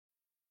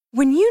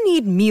When you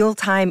need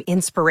mealtime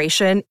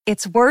inspiration,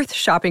 it's worth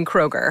shopping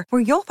Kroger,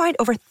 where you'll find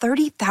over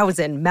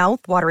 30,000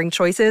 mouth-watering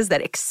choices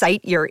that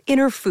excite your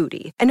inner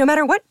foodie. And no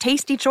matter what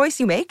tasty choice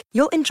you make,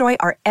 you'll enjoy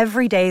our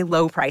everyday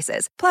low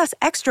prices, plus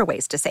extra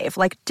ways to save,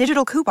 like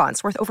digital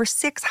coupons worth over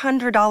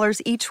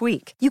 $600 each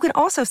week. You can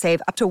also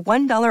save up to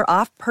 $1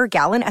 off per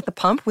gallon at the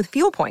pump with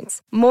fuel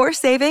points. More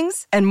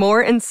savings and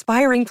more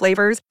inspiring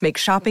flavors make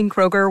shopping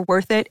Kroger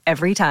worth it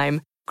every time.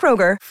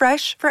 Kroger,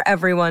 fresh for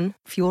everyone.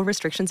 Fuel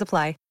restrictions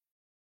apply.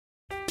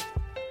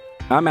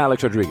 I'm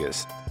Alex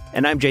Rodriguez.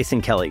 And I'm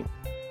Jason Kelly.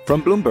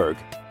 From Bloomberg,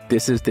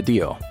 this is The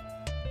Deal.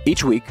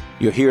 Each week,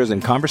 you'll hear us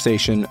in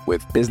conversation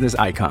with business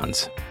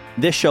icons.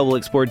 This show will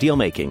explore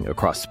deal-making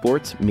across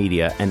sports,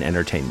 media, and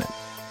entertainment.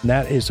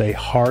 That is a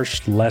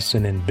harsh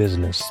lesson in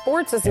business.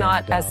 Sports is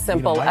not as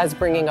simple as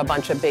bringing a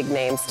bunch of big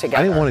names together.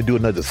 I didn't want to do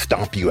another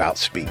stomp you out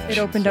speech. It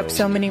opened up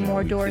so many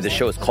more doors. The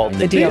show is called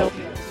The Deal.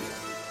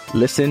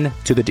 Listen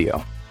to The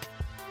Deal.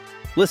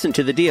 Listen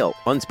to The Deal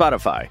on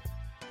Spotify.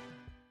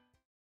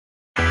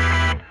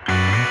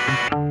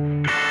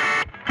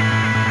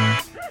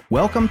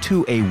 Welcome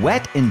to a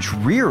wet and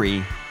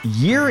dreary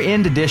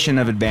year-end edition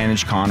of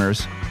Advantage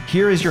Connors.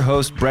 Here is your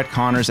host, Brett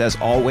Connors, as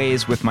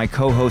always, with my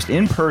co-host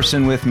in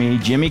person with me,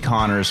 Jimmy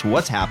Connors.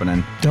 What's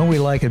happening? Don't we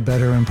like it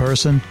better in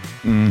person?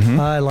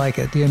 Mm-hmm. I like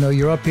it. You know,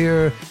 you're up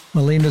here,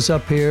 Melina's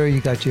up here, you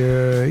got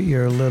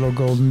your little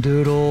golden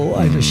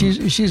doodle.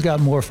 She's got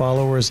more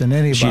followers than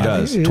anybody. She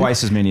does.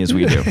 Twice as many as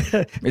we do.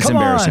 It's Come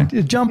embarrassing.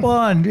 on, jump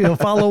on,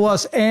 follow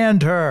us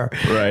and her.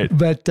 Right.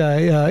 But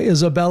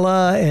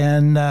Isabella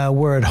and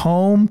we're at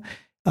home.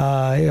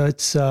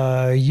 It's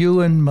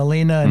you and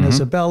Melina and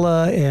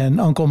Isabella and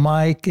Uncle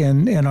Mike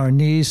and our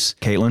niece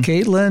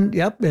Caitlin,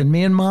 yep, and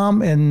me and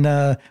Mom,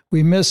 and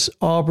we miss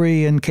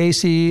Aubrey and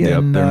Casey. Yep,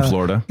 and they're in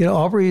Florida.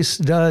 Aubrey's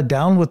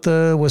down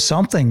with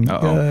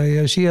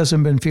something. She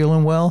hasn't been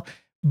feeling well.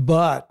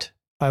 But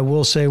I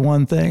will say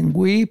one thing: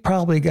 we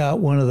probably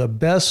got one of the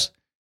best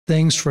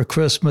things for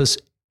Christmas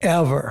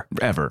ever.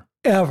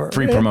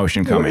 Free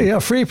promotion coming. Yeah,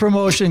 free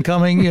promotion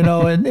coming,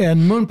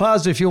 and Moon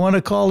Pods, if you want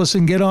to call us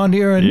and get on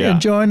here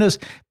and join us.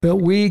 But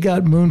we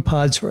got Moon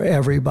Pods for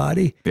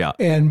everybody. Yeah.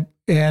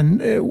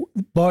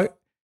 But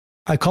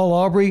I call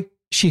Aubrey,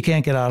 she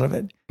can't get out of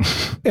it.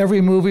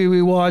 Every movie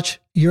we watch,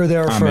 you're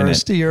there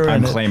first.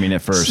 I'm claiming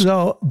it first.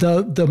 So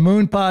the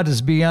Moon Pod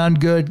is beyond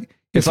good.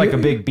 It's like a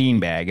big bean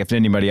bag. If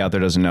anybody out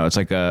there doesn't know, it's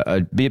like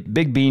a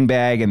big bean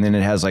bag, and then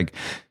it has like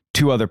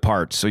two other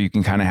parts, so you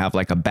can kind of have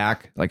like a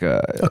back, like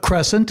a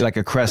crescent, so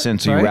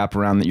you wrap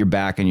around your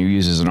back and you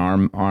use as an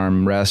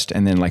arm rest,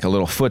 and then like a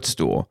little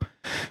footstool.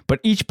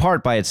 But each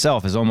part by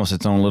itself is almost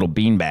its own little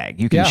bean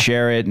bag. You can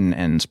share it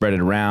and spread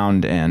it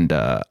around, and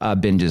I've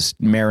been just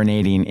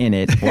marinating in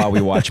it while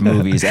we watch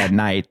movies at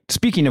night.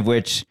 Speaking of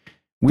which,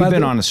 we've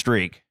been on a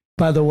streak.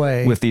 By the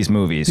way, with these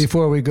movies,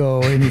 before we go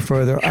any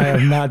further, I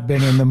have not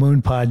been in the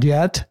Moon Pod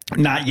yet.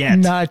 Not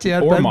yet.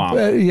 Or Mom.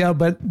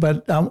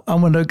 But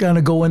I'm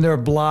gonna go in there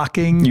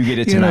blocking. You get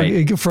it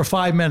tonight for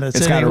 5 minutes.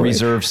 It's got a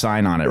reserve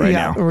sign on it right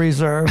now.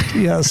 Reserved.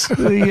 Yes,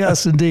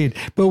 yes, indeed.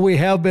 But we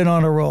have been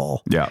on a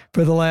roll. Yeah.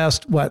 For the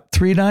last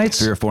 3 nights?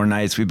 3 or 4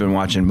 nights, we've been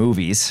watching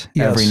movies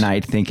every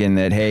night, thinking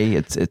that hey,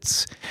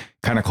 it's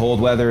kind of cold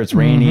weather, it's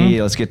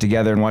rainy, let's get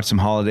together and watch some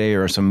holiday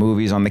or some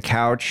movies on the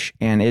couch.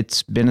 And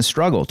it's been a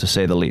struggle, to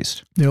say the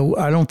least.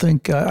 I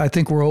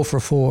think we're 0 for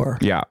 4.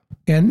 Yeah.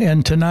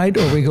 And tonight,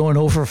 are we going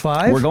 0 for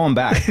 5? We're going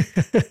back.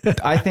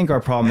 I think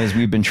our problem is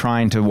we've been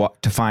trying to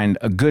find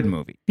a good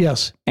movie.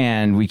 Yes.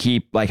 And we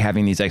keep like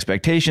having these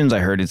expectations.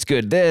 I heard it's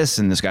good this,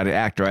 and this got an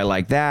actor, I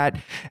like that.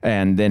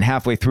 And then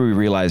halfway through, we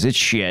realize it's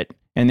shit.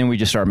 And then we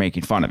just start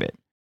making fun of it.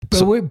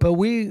 But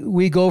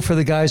we go for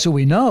the guys that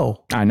we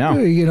know. I know.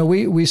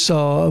 We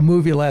saw a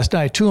movie last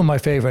night. 2 of my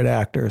favorite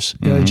actors,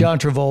 John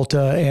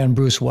Travolta and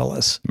Bruce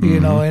Willis.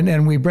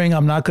 And we bring.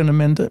 I'm not going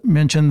to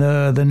mention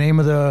the name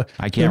of the.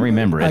 I can't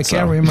remember it. I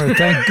can't remember.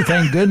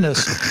 Thank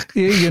goodness.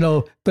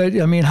 But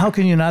I mean, how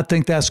can you not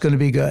think that's going to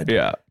be good?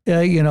 Yeah.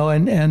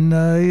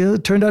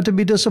 It turned out to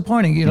be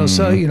disappointing.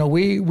 So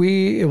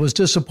it was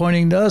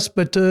disappointing to us,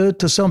 but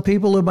to some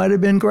people it might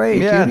have been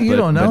great. Yeah, you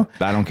don't know.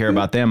 But I don't care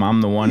about them.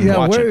 I'm the one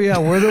watching.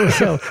 We're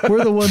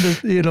the one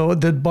that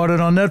that bought it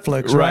on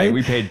Netflix, right?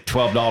 We paid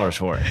 $12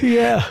 for it.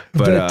 Yeah,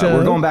 but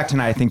we're going back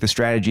tonight. I think the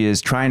strategy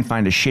is try and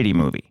find a shitty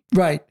movie.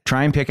 Right.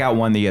 Try and pick out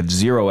one that you have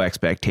 0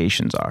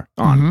 expectations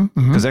on,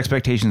 because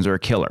expectations are a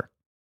killer.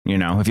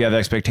 If you have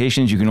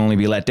expectations, you can only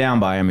be let down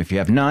by them. If you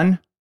have none,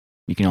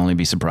 you can only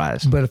be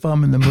surprised. But if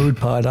I'm in the Mood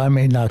Pod, I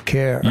may not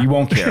care. You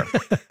won't care.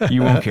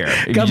 You won't care.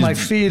 Got my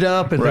feet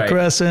up at the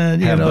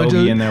crescent. Have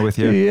Bogey in there with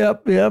you.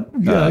 Yep.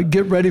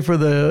 Get ready for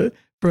the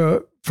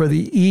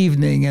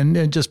evening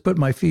and just put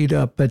my feet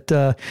up. But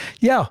I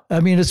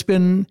mean, it's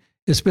been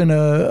it's been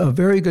a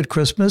very good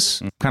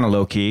Christmas. Kind of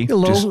low key.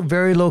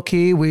 Very low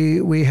key.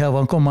 We have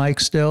Uncle Mike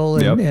still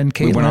and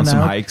Caitlin. We went on some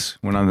hikes.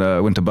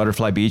 Went to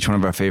Butterfly Beach, one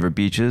of our favorite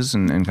beaches,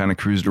 and kind of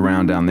cruised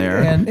around down there.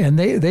 And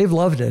they've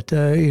loved it.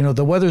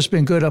 The weather's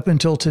been good up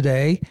until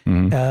today.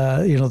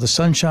 Mm-hmm. The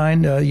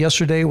sunshine.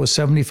 Yesterday was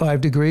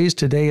 75 degrees.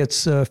 Today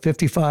it's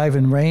 55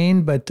 and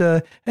rain. But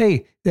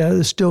hey,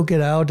 still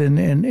get out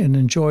and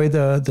enjoy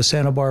the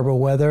Santa Barbara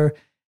weather.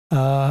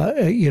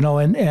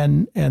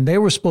 And they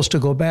were supposed to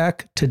go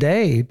back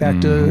today,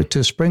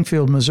 to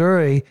Springfield,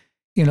 Missouri,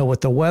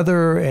 with the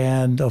weather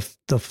and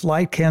the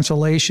flight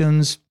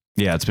cancellations.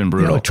 Yeah, it's been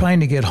brutal.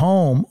 Trying to get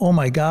home. Oh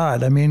my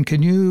God. I mean,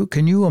 can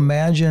you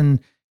imagine,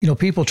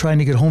 people trying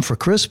to get home for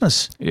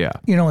Christmas? Yeah.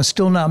 And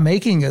still not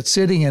making it,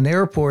 sitting in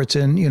airports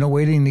and,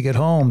 waiting to get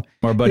home.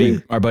 Our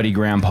buddy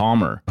Graham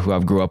Palmer, who I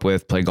grew up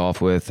with, played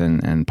golf with,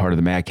 and part of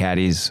the Mad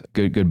Caddies,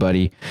 good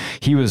buddy.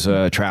 He was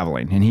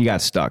traveling and he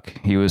got stuck.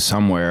 He was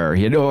somewhere.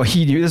 This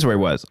is where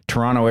he was.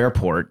 Toronto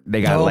Airport.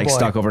 They got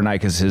stuck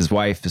overnight because his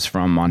wife is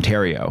from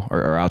Ontario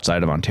or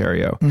outside of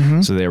Ontario.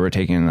 Mm-hmm. So they were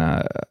taking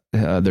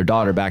their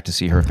daughter back to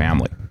see her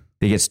family.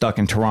 They get stuck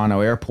in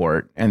Toronto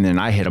Airport, and then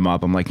I hit him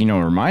up. I'm like, it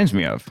reminds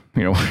me of,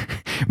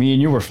 me and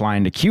you were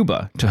flying to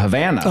Cuba, to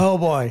Havana. Oh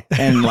boy!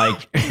 And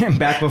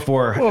back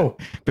before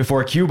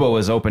Cuba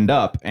was opened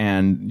up,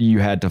 and you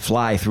had to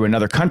fly through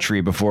another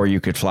country before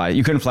you could fly.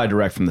 You couldn't fly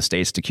direct from the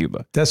States to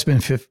Cuba. That's been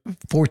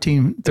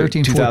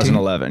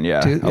 2011,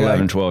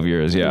 yeah, 12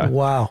 years, yeah.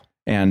 Wow.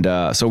 And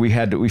so we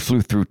flew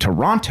through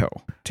Toronto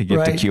to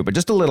get to Cuba,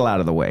 just a little out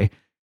of the way.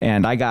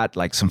 And I got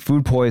some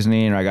food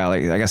poisoning, or I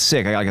got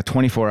sick. I got a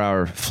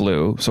 24-hour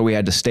flu. So we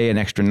had to stay an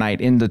extra night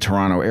in the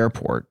Toronto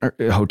airport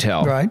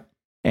hotel. Right.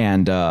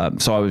 And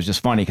so it was just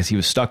funny because he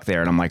was stuck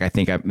there. And I'm like, I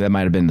think that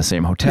might have been the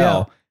same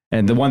hotel. Yeah.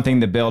 And the one thing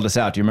that bailed us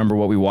out, do you remember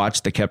what we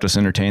watched that kept us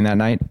entertained that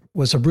night?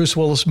 Was a Bruce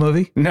Willis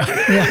movie? No.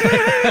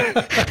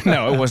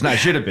 No, it was not.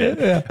 Should have been.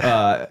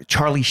 Yeah.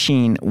 Charlie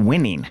Sheen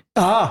winning.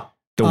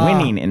 The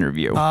winning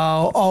interview.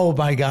 Oh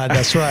my God,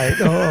 that's right.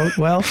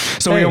 Well.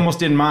 So we almost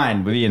didn't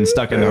mind being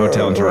stuck in the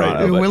hotel in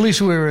Toronto. Right. Well, at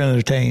least we were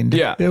entertained.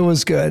 Yeah. It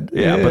was good.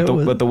 Yeah,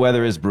 but the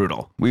weather is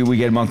brutal. We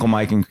get Uncle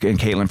Mike and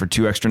Caitlin for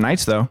 2 extra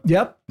nights, though.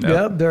 Yep.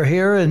 They're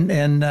here,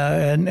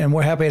 and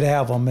we're happy to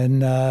have them.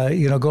 And,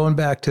 going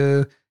back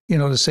to,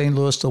 to St.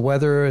 Louis, the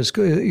weather is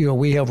good.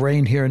 We have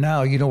rain here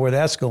now. You know where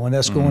that's going.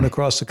 That's going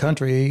across the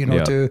country,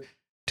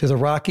 to the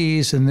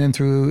Rockies, and then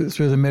through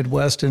the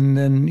Midwest, and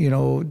then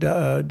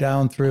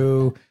down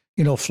through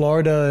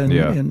Florida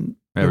and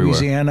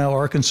Louisiana,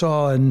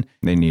 Arkansas, and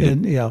they need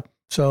it.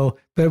 So,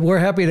 but we're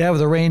happy to have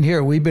the rain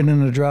here. We've been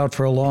in a drought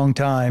for a long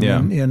time,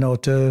 and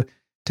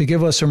to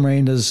give us some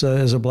rain is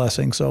a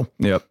blessing. So,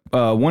 yep.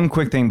 One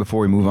quick thing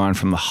before we move on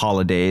from the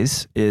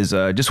holidays is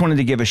just wanted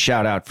to give a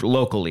shout out for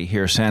locally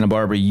here. Santa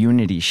Barbara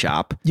Unity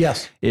Shop,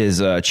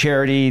 is a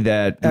charity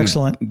that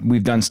excellent.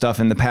 We've done stuff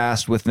in the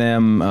past with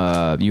them.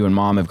 You and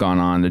Mom have gone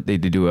on. They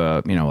do a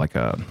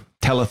a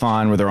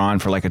telethon where they're on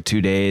for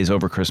 2 days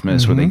over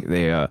Christmas,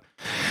 where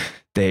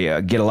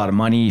they get a lot of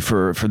money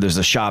for there's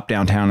a shop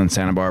downtown in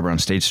Santa Barbara on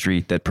State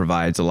Street that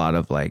provides a lot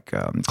of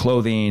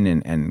clothing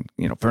and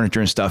furniture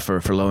and stuff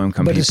for low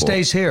income people. But it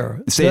stays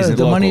here. It stays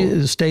the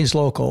money stays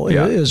local.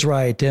 Yeah. Is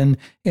right. And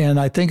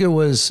I think it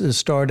was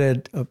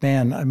started,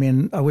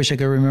 I wish I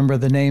could remember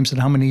the names and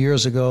how many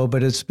years ago,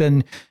 but it's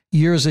been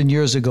years and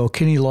years ago.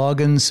 Kenny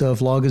Loggins of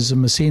Loggins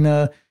and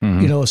Messina,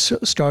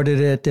 started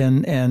it,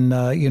 and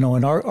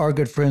our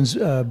good friends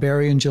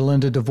Barry and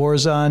Jalinda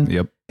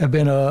Dvorzan have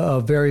been a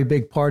very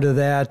big part of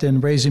that,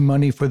 and raising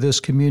money for this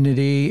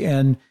community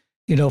and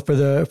for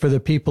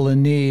the people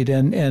in need.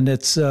 And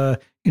it's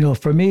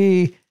for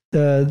me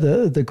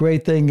the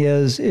great thing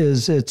is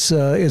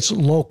it's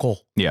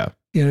local. Yeah.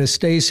 It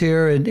stays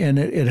here and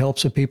it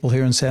helps the people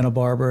here in Santa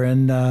Barbara.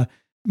 And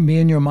me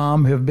and your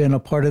mom have been a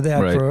part of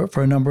that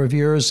for a number of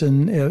years,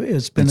 and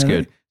it's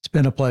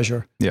been a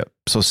pleasure. Yeah.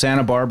 So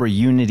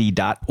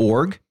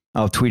SantaBarbaraUnity.org.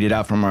 I'll tweet it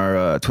out from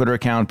our Twitter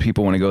account.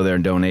 People want to go there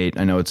and donate.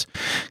 I know it's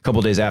a couple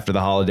of days after the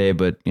holiday,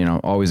 but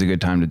always a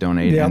good time to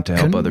donate and to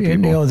help other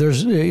people.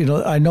 There's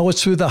I know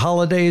it's through the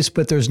holidays,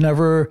 but there's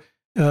never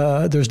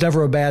a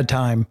bad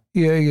time.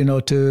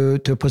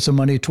 To put some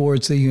money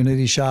towards the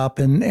Unity Shop,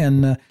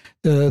 and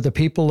the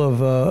people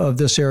of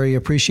this area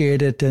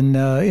appreciate it,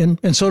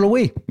 and so do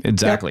we.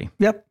 Exactly.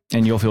 Yep.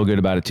 And you'll feel good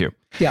about it too.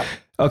 Yeah.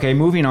 Okay,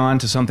 moving on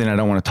to something I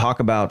don't want to talk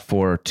about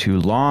for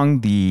too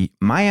long. The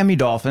Miami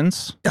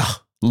Dolphins.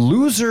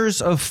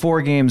 Losers of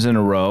 4 games in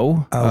a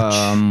row.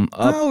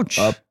 Ouch.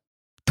 Up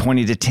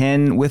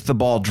 20-10 with the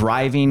ball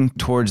driving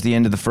towards the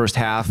end of the first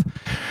half.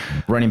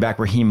 Running back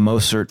Raheem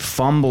Mostert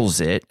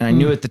fumbles it. And I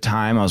knew at the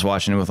time, I was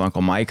watching it with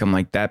Uncle Mike, I'm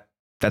like, that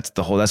that's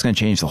going to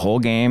change the whole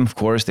game. Of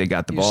course, they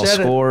got the ball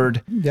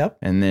scored. Yep.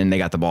 And then they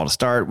got the ball to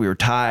start. We were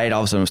tied.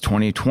 All of a sudden it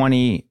was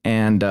 20-20.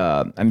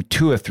 And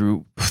Tua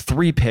threw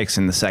 3 picks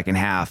in the second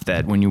half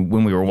that when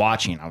we were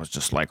watching, I was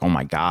just like, oh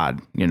my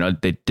God,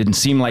 they didn't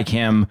seem like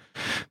him,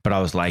 but I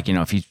was like,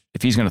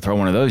 if he's going to throw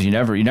one of those, you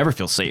never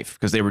feel safe,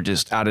 because they were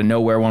just out of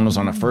nowhere. One was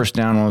on a first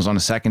down, one was on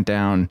a second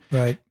down.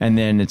 Right. And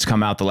then it's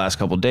come out the last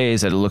couple of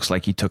days that it looks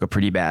like he took a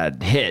pretty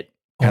bad hit.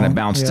 Kind of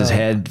bounced his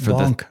head for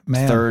the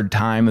third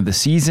time of the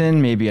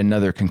season, maybe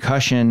another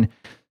concussion.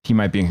 He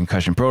might be in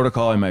concussion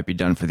protocol. He might be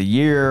done for the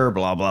year,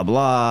 blah, blah,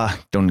 blah.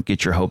 Don't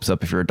get your hopes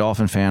up if you're a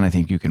Dolphin fan. I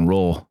think you can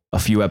roll a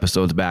few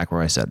episodes back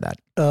where I said that.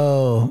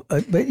 Oh,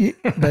 but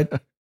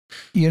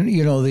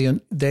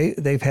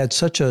they've had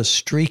such a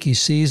streaky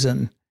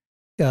season.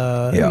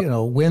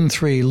 Win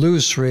 3,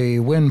 lose 3,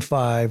 win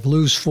 5,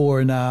 lose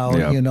 4 now,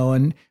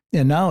 and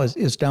now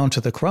it's down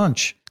to the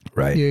crunch.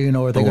 Right.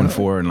 Are they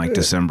 0-4 in like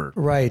December.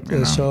 Right.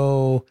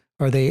 So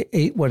are they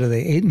 8? What are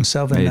they?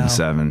 8-7 now?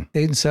 8-7.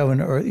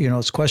 8-7. Or,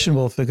 it's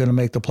questionable if they're going to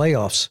make the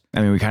playoffs.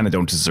 I mean, we kind of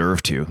don't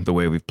deserve to. The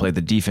way we've played,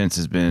 the defense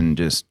has been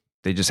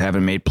they just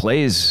haven't made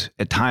plays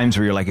at times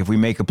where you're like, if we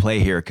make a play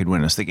here, it could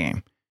win us the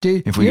game.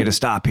 If we get a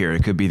stop here,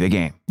 it could be the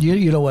game.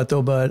 You know what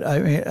though, Bud? I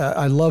mean,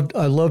 I loved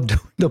doing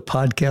the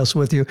podcast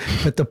with you,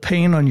 but the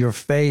pain on your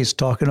face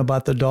talking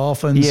about the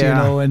Dolphins,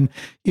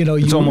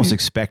 it's almost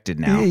expected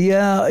now.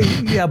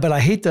 Yeah, but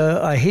I hate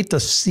to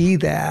see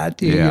that,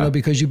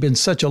 because you've been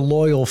such a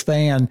loyal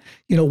fan.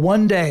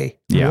 One day,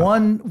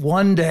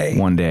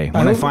 when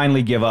I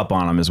finally give up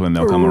on them is when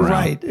they'll come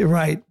around.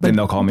 Right. Then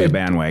they'll call me a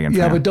bandwagon fan.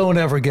 Yeah, but don't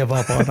ever give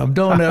up on them.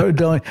 Don't.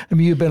 I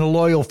mean, you've been a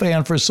loyal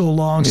fan for so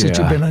long since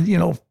you've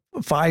been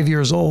 5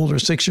 years old or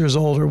 6 years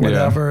old or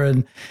whatever,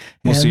 and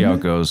we'll see how it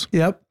goes.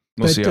 Yep.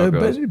 We'll see how it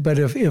goes. But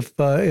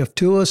if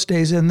Tua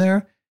stays in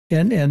there,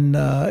 and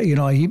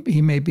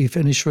he may be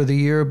finished for the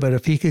year, but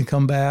if he can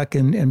come back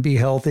and be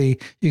healthy,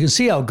 you can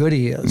see how good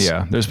he is.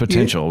 Yeah, there's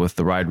potential with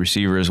the wide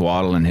receivers,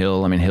 Waddle and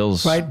Hill. I mean,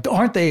 Hill's right.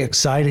 Aren't they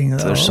exciting?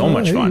 They're so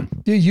much fun.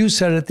 You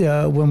said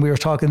it when we were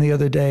talking the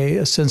other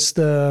day.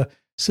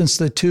 Since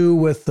the two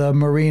with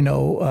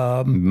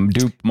Marino,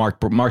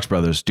 Mark's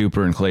brothers,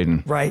 Duper and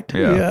Clayton, right?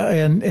 Yeah,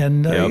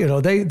 and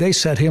they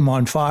set him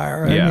on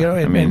fire,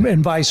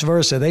 and vice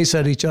versa. They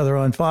set each other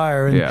on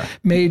fire, and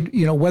made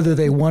whether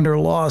they won or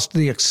lost,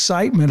 the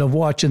excitement of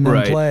watching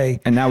them play.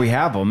 And now we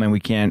have them, and we're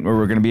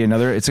going to be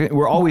another.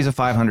 We're always a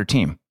 500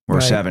 team. We're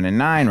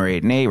 7-9, or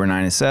 8-8, we're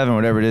 9-7,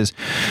 whatever it is.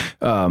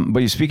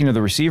 But speaking of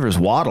the receivers,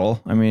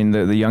 Waddle, I mean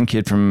the young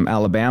kid from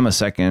Alabama,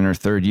 second or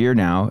third year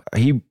now,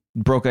 he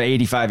broke an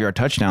 85-yard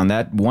touchdown.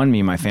 That won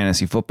me my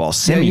fantasy football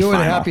semifinal. You were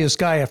the happiest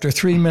guy after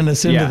 3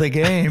 minutes into the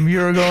game. You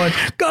were going,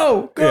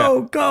 go.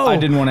 I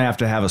didn't want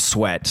to have a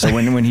sweat. So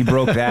when he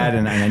broke that,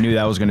 and I knew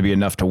that was going to be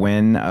enough to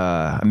win,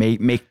 I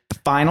make the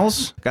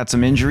finals. Got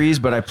some injuries,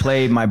 but I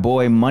played my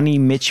boy Money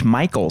Mitch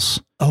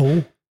Michaels.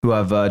 Oh. Who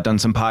I've done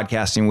some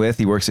podcasting with.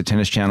 He works at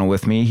Tennis Channel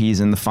with me. He's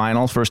in the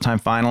final, first-time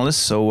finalist.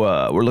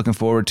 So we're looking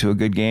forward to a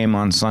good game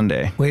on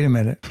Sunday. Wait a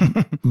minute.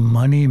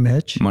 Money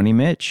Mitch? Money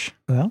Mitch.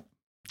 Well,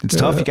 it's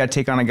tough. You got to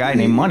take on a guy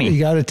named Money. You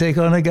got to take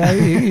on a guy.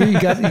 You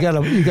got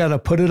to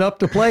put it up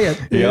to play it.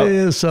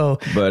 Yep. So,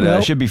 but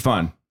it should be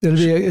fun.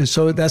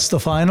 So that's the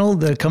final.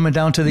 They're coming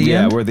down to the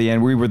end. Yeah, we're the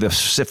end. We were the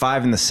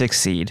 5 and the 6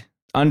 seed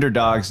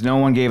underdogs. No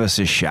one gave us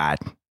a shot.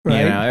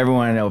 Right.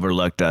 Everyone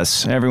overlooked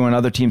us.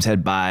 Other teams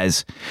had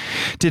buys.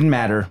 Didn't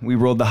matter. We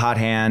rolled the hot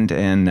hand,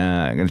 and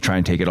I'm going to try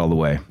and take it all the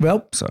way.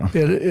 Well, so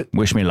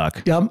wish me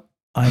luck. Yep.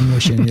 I'm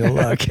wishing you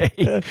luck.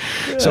 Okay.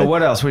 So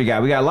what else? What do you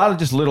got? We got a lot of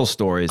just little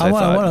stories. I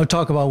want to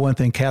talk about one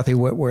thing. Kathy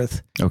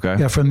Whitworth. Okay.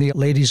 Yeah, from the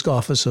Ladies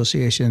Golf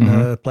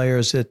Association,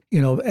 players that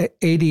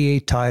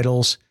 88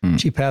 titles.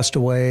 She passed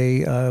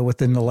away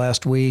within the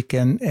last week,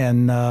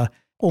 and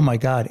oh my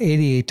God,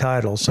 88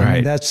 titles. I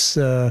mean, that's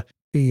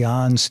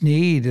beyond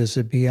Snead. Is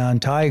it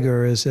beyond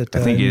Tiger? Is it? I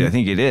think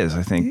it is.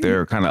 I think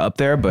they're kind of up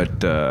there,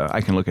 but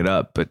I can look it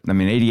up. But I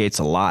mean, 88's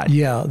a lot.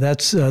 Yeah,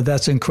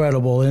 that's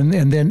incredible.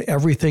 And then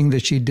everything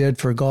that she did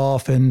for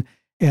golf, and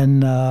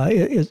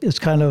it's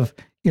kind of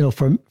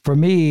for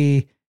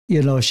me,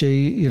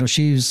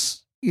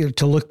 she's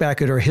to look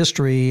back at her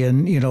history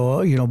and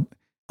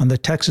on the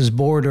Texas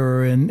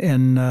border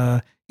and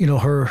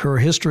her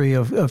history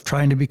of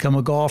trying to become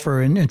a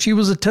golfer. And she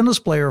was a tennis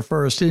player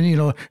first.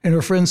 And, and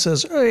her friend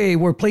says, hey,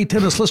 we're playing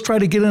tennis. Let's try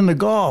to get into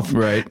golf.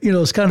 Right.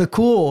 It's kind of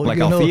cool. Like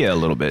Althea a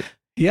little bit.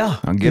 Yeah.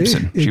 On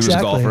Gibson. She was a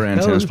golfer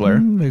and tennis player.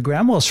 My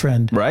grandma's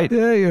friend. Right.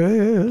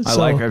 Yeah. I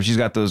like her. She's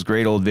got those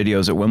great old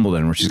videos at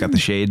Wimbledon where she's got the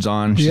shades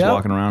on. She's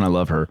walking around. I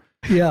love her.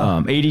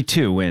 Yeah.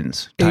 82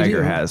 wins.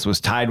 Tiger was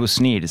tied with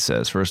Snead, it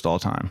says, first all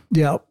time.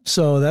 Yeah.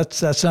 So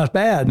that's not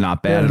bad.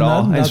 Not bad at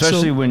all.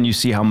 Especially when you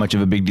see how much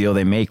of a big deal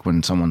they make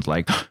when someone's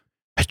like,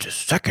 it's his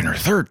second or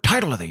third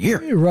title of the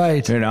year.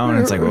 Right. And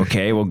it's like,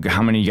 okay, well,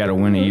 how many you got to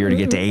win a year to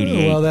get to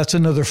 88? Well, that's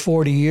another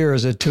 40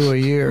 years at 2 a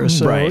year.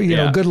 So,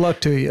 good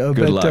luck to you.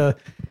 Good luck.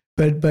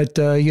 But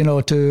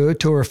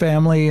to her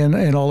family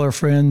and all her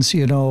friends,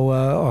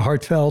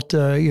 heartfelt,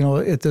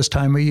 at this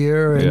time of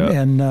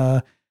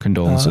year.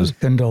 Condolences.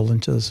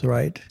 Condolences,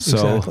 right.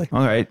 So, exactly.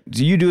 All right.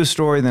 So you do a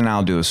story, then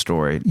I'll do a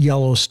story.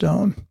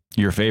 Yellowstone.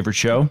 Your favorite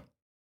show?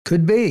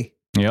 Could be.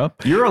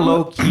 Yep. You're a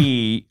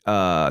low-key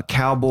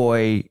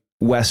cowboy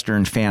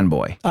Western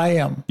fanboy. I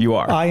am. You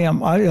are. I am.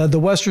 The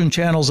Western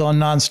Channel's on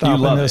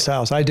nonstop in this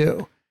house. I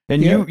do.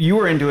 And you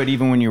were into it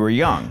even when you were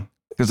young.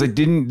 Because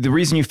the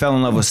reason you fell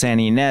in love with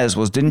Santa Ynez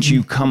was, didn't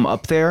you come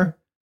up there?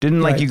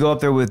 Didn't you go up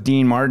there with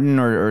Dean Martin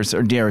or his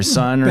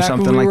son or Back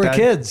something when we like were that?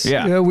 Kids.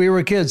 Yeah, we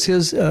were kids.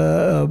 His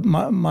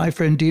my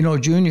friend Dino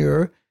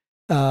Jr.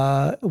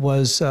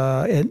 Was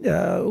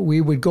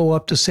we would go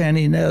up to Santa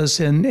Ynez,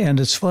 and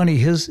it's funny.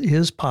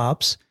 His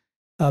pops,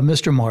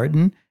 Mr.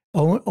 Martin,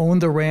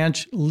 owned the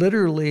ranch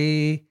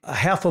literally a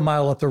half a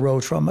mile up the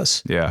road from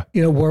us. Yeah,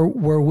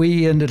 where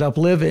we ended up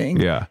living.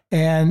 Yeah,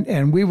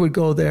 and we would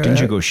go there.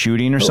 Didn't you go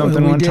shooting or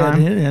something one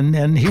time?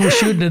 And he was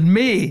shooting at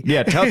me.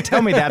 Yeah,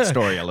 tell me that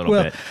story a little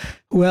bit.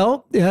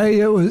 Well, yeah,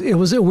 it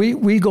was.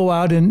 We go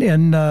out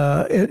and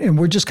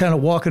we're just kind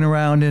of walking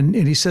around, and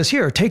he says,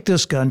 "Here, take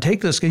this gun.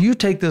 You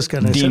take this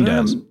gun." Dean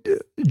does.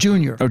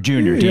 Junior. Oh,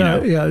 Junior.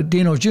 Dino. Yeah,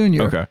 Dino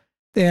Junior. Okay.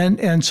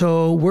 And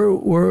so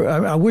we're.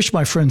 I wish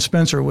my friend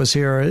Spencer was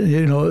here.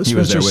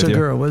 Spencer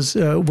Segura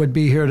would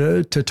be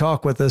here to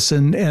talk with us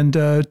and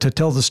to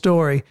tell the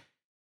story.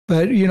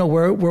 But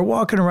we're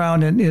walking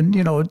around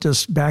and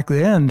just back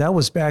then, that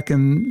was back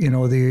in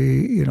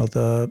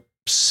the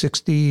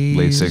 60s,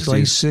 late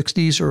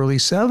 60s, early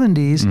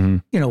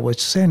 70s.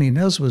 Which Santa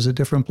Ynez was a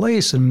different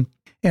place, and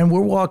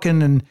we're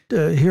walking and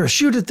here,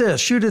 shoot at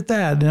this, shoot at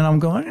that, and I'm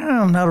going,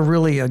 I'm not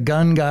really a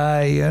gun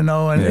guy, and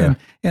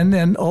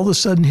then all of a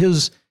sudden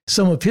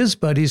some of his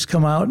buddies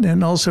come out,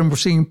 and all of a sudden we're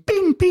seeing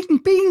ping, ping,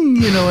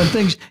 ping, and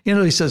things.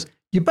 He says,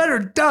 "You better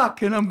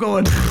duck," and I'm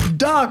going,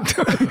 "Duck."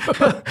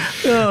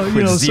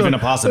 Which is even a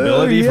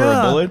possibility for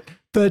a bullet.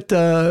 But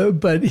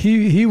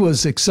he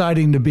was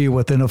exciting to be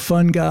with, and a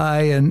fun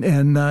guy,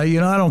 and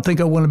I don't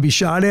think I want to be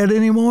shot at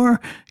anymore,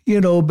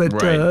 but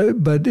right.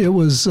 But it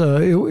was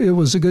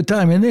a good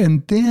time,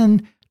 and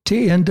then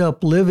to end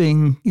up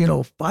living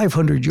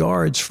 500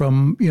 yards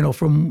from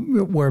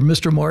where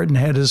Mr. Martin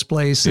had his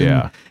place,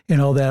 and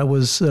that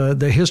was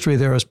the history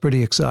there was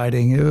pretty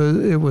exciting.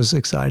 It was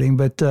exciting,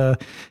 but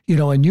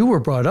and you were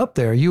brought up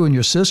there, you and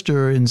your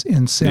sister in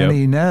Santa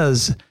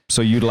Ynez.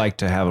 So you'd like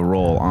to have a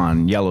role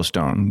on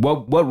Yellowstone.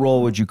 What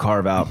role would you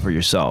carve out for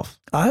yourself?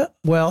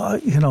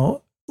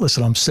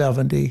 Listen, I'm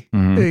 70.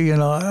 Mm-hmm.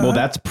 Well,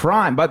 that's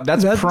prime, but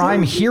that's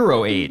prime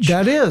hero age.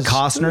 That is.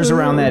 Costner's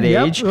around that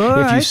age.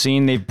 Right. If you've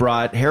seen, they've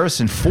brought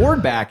Harrison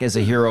Ford back as a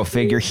hero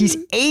figure. He's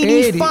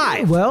 85.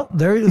 80. Well,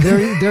 there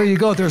you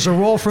go. There's a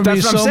role for me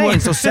somewhere. That's what I'm saying.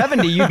 So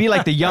 70, you'd be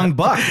like the young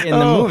buck in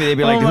the movie. They'd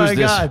be like,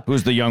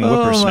 who's the young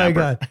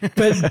whippersnapper? Oh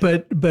my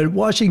God. But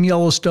watching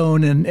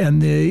Yellowstone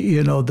and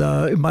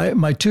the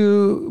my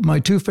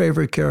two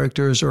favorite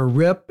characters are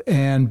Rip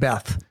and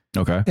Beth.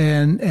 Okay.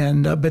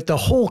 But the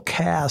whole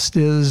cast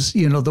is,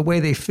 the way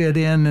they fit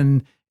in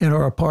and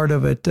are a part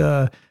of it.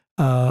 I'm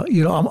a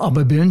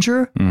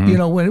binger.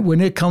 Mm-hmm.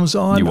 When it comes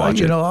on,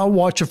 I'll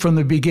watch it from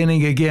the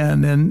beginning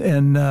again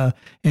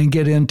and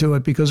get into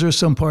it, because there's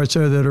some parts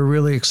there that are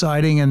really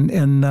exciting,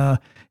 and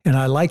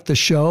I like the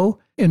show.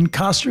 And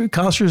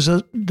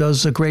Costner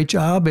does a great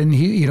job, and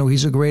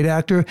he's a great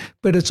actor.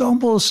 But it's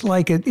almost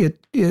like it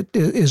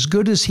as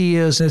good as he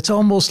is, it's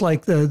almost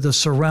like the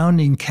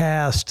surrounding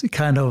cast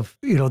kind of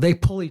they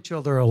pull each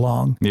other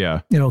along.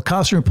 Yeah,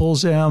 Costner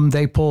pulls them,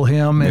 they pull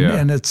him,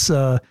 and it's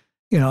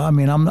I'm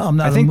not.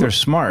 I think they're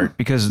smart,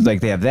 because they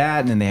have that,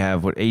 and then they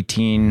have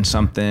 18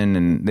 something,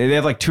 and they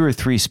have 2 or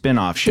 3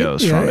 spin-off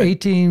shows. Yeah, from it.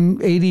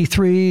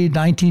 1883,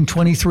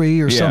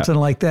 1923, or something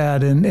like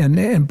that.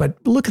 And but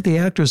look at the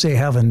actors they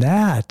have in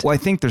that. Well, I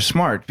think they're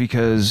smart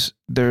because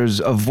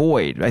there's a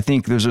void. I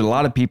think there's a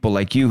lot of people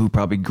like you who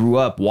probably grew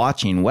up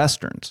watching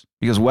Westerns,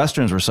 because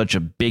Westerns were such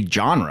a big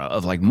genre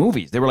of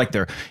movies. They were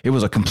it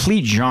was a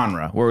complete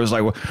genre where it was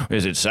well,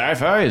 is it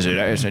sci-fi?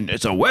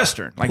 It's a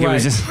Western. It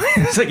was just,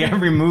 it's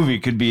every movie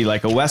could be a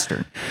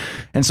Western.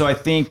 And so I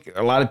think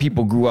a lot of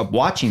people grew up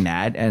watching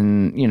that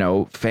and,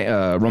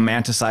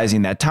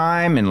 romanticizing that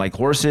time and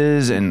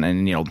horses and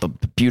the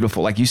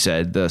beautiful, like you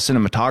said, the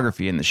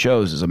cinematography in the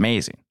shows is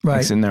amazing.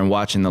 Right. Sitting there and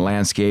watching the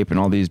landscape and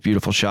all these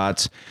beautiful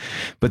shots.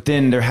 But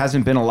then there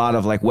hasn't been a lot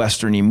of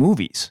Western-y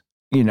movies.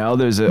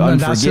 There's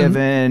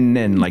Unforgiven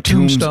and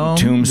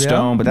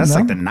Tombstone, but that's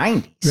the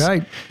 90s.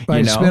 Right.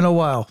 It's been a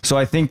while. So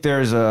I think there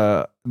was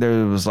a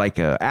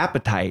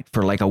appetite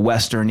for a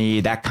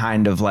Western-y, that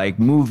kind of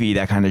movie,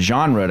 that kind of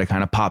genre to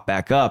kind of pop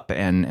back up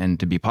and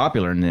to be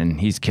popular, and then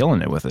he's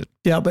killing it with it.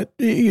 Yeah, but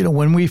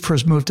when we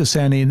first moved to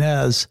Santa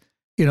Ynez,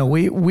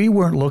 we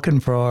weren't looking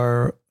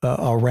for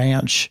a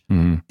ranch.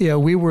 Mm-hmm. Yeah,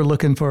 we were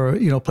looking for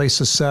a place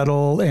to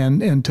settle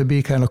and to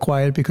be kind of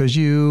quiet, because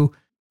you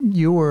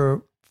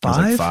were 5?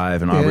 I was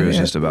 5, and Aubrey was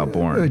just about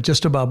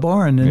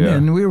born.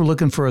 And we were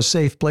looking for a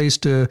safe place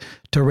to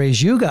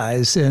raise you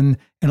guys. And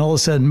all of a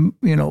sudden,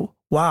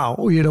 wow,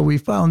 we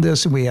found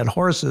this, and we had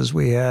horses,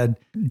 we had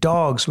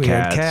dogs, we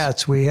had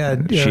cats, we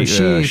had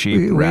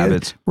sheep,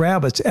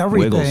 rabbits,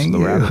 everything. Wiggles, the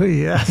rabbit.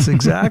 Yes,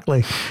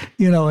 exactly.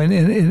 And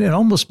it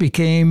almost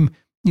became,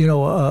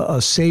 a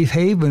safe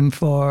haven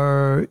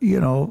for, a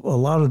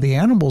lot of the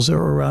animals that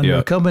were around.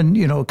 Yep.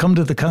 Come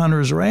to the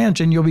Connors Ranch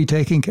and you'll be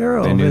taken care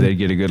of. They knew they'd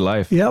get a good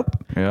life.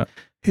 Yep. Yeah.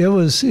 It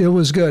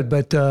was good.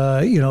 But,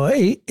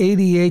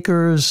 80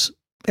 acres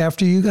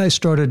after you guys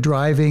started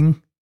driving,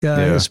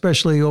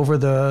 especially over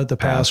the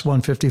past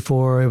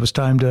 154, it was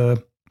time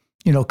to,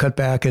 cut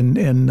back and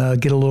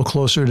get a little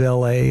closer to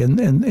LA and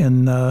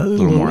a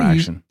little more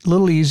action, a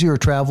little easier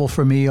travel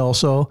for me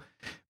also.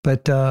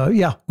 But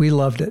we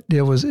loved it.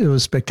 It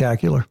was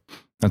spectacular.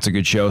 That's a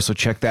good show. So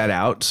check that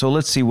out. So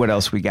let's see what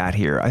else we got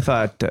here. I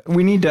thought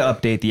we need to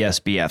update the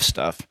SBF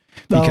stuff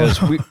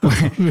because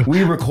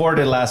we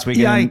recorded last week.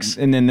 Yikes.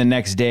 And then the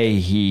next day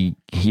he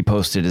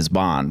posted his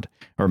bond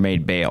or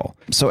made bail.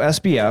 So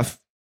SBF,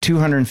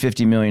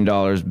 $250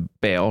 million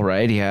bail,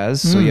 right? He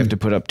has. So you have to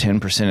put up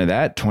 10% of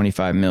that,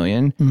 $25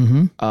 million.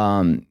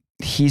 Mm-hmm.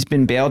 He's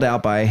been bailed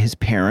out by his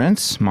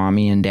parents,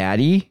 mommy and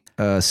daddy,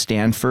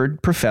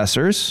 Stanford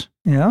professors.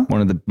 Yeah. One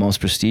of the most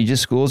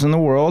prestigious schools in the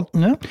world.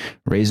 Yeah.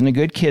 Raising a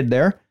good kid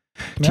there.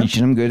 Yeah.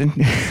 Teaching them good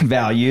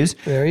values.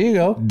 There you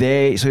go.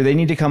 So they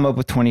need to come up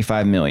with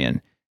 $25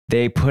 million.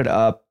 They put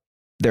up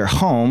their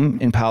home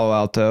in Palo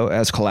Alto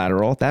as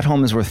collateral. That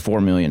home is worth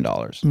 $4 million.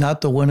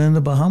 Not the one in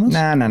the Bahamas?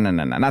 No.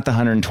 Not the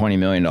 $120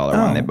 million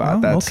one they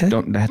bought.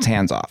 That's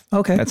hands off.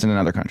 Okay. That's in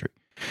another country.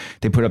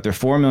 They put up their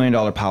 $4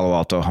 million Palo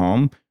Alto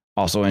home.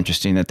 Also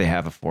interesting that they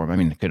have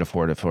they could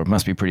afford it for,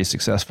 must be pretty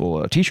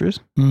successful teachers,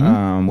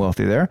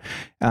 wealthy there.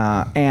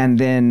 And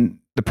then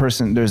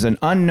there's an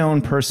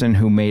unknown person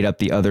who made up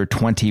the other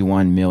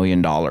 $21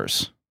 million.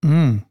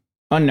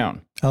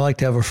 Unknown. I like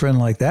to have a friend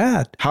like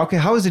that.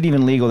 How is it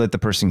even legal that the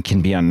person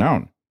can be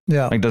unknown?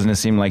 Yeah. Like, doesn't it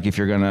seem like if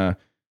you're going to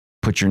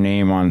put your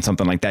name on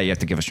something like that, you have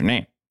to give us your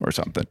name or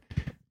something?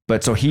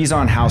 But so he's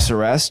on house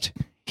arrest.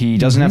 He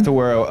doesn't have to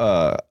wear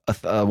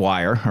a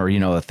wire or,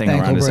 a thing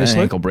around his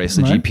ankle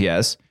bracelet, right.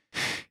 GPS.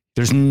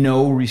 There's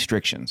no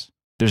restrictions.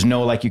 There's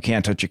no, you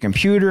can't touch your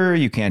computer.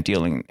 You can't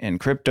deal in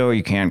crypto.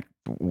 You can't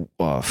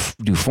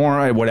do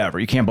foreign, whatever.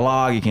 You can't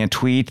blog. You can't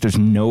tweet. There's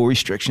no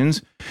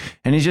restrictions.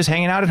 And he's just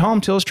hanging out at home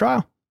till his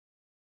trial.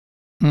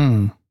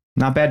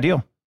 Not bad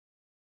deal.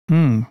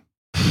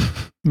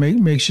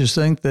 Makes you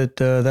think that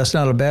that's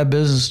not a bad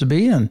business to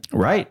be in.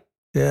 Right.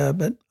 Yeah,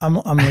 but I'm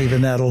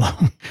leaving that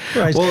alone.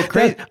 Right. Well,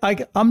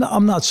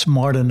 I'm not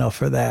smart enough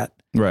for that.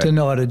 Right. To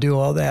know how to do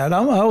all that.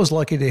 I was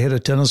lucky to hit a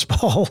tennis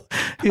ball,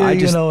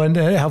 and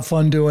have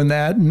fun doing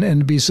that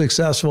and be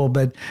successful.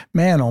 But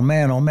man, oh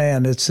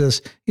man, it's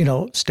this,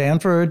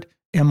 Stanford,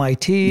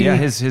 MIT. Yeah,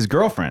 his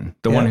girlfriend,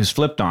 the one who's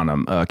flipped on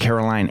him,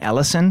 Caroline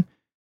Ellison,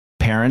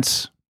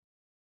 parents,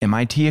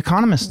 MIT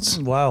economists.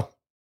 Wow.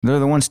 They're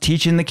the ones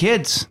teaching the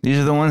kids. These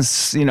are the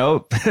ones,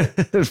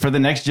 for the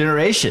next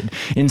generation,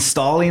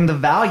 installing the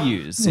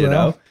values,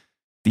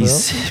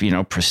 These,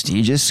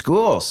 prestigious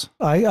schools.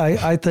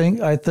 I think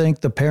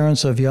the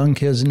parents of young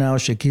kids now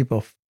should keep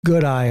a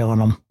good eye on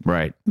them.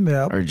 Right.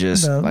 Yeah. Or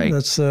just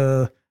that's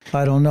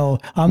I don't know.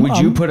 Would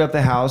you put up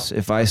the house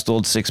if I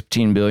stole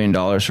 $16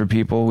 billion for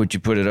people? Would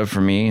you put it up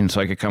for me and so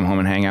I could come home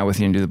and hang out with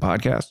you and do the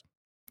podcast?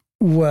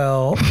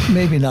 Well,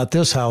 maybe not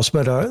this house,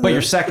 but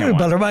your second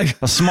one,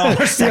 a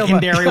smaller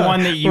secondary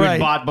one that you had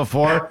bought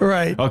before,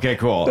 right? Okay,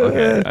 cool.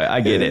 Okay,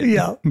 I get it.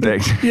 Yeah,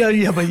 thanks.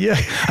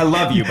 I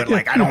love you, but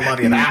I don't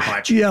love you that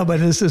much. Yeah, but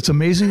it's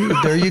amazing.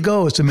 There you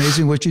go. It's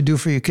amazing what you do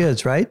for your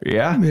kids, right?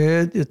 Yeah,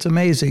 it's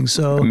amazing.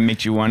 So it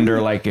makes you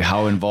wonder,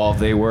 how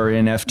involved they were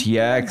in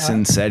FTX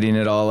and setting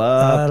it all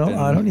up.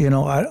 I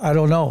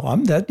don't know.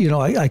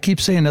 I keep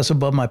saying that's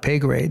above my pay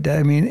grade.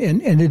 I mean,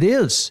 and it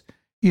is.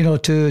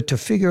 To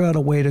figure out a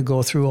way to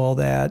go through all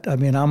that. I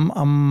mean,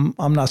 I'm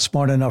not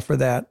smart enough for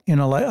that.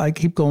 I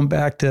keep going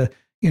back to,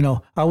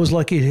 I was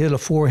lucky to hit a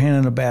forehand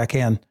and a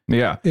backhand.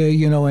 Yeah.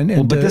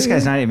 But this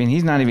guy's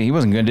he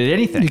wasn't good at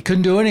anything. He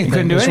couldn't do anything. He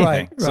couldn't do anything.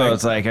 Right. So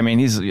it's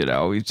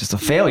he's just a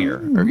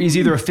failure. Or he's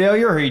either a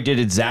failure or he did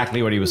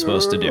exactly what he was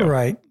supposed to do.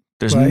 Right.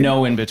 There's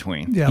no in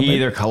between. Yeah, he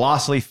either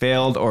colossally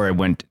failed or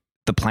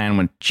the plan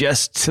went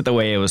just the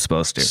way it was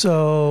supposed to.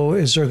 So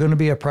is there going to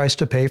be a price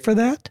to pay for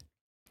that?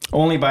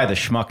 Only by the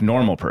schmuck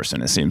normal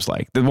person, it seems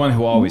like. The one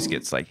who always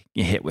gets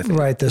hit with it.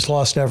 Right, that's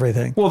lost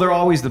everything. Well, they're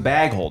always the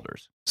bag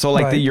holders. So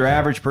your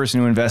average person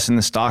who invests in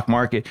the stock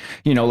market,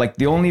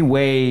 the only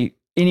way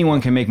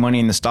anyone can make money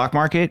in the stock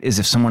market is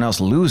if someone else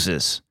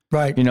loses.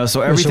 Right.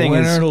 So everything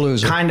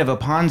is kind of a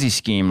Ponzi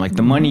scheme.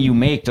 The money you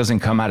make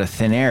doesn't come out of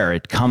thin air.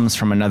 It comes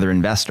from another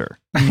investor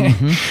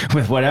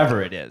with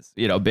whatever it is,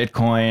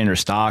 Bitcoin or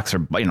stocks or,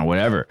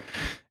 whatever.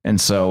 And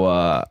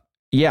so,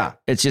 yeah,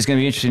 it's just going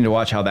to be interesting to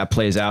watch how that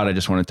plays out. I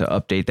just wanted to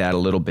update that a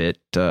little bit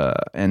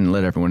and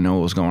let everyone know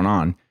what was going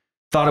on.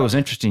 Thought it was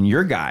interesting.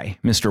 Your guy,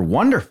 Mr.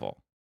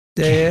 Wonderful,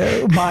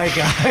 My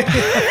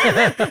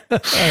guy.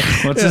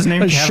 What's his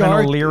name?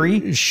 Kevin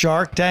O'Leary?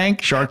 Shark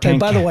Tank. Shark Tank. And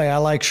by the way, I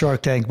like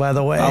Shark Tank, by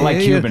the way. I like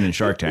Cuban and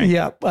Shark Tank.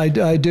 Yeah,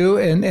 I do.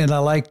 And I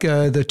like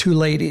the two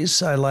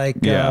ladies. I like.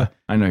 Yeah,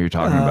 I know who you're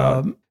talking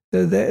about.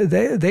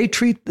 They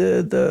treat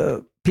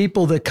the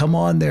people that come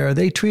on there,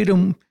 they treat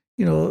them,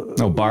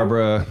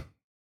 Barbara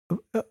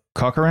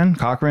Cochran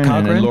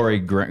and then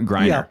Lori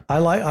Griner. Yeah, I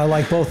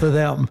like both of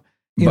them.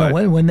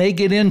 When they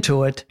get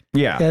into it,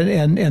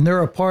 and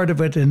they're a part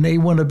of it, and they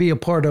want to be a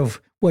part of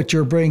what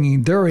you're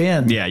bringing, they're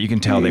in. Yeah, you can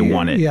tell they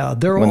want it. Yeah,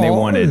 they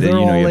want it, then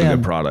you know you have a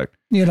good product.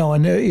 But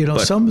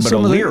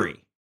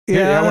O'Leary.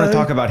 I want to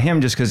talk about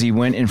him just because he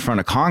went in front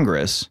of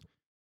Congress,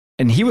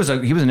 and he was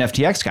an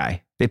FTX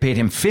guy. They paid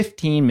him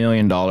 $15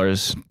 million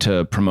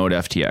to promote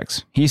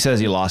FTX. He says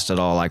he lost it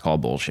all. I call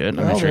bullshit.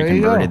 I'm sure he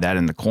converted that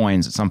into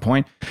coins at some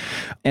point.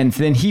 And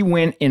then he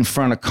went in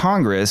front of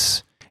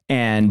Congress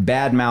and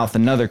badmouthed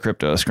another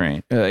crypto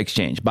exchange,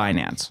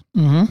 Binance,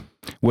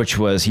 which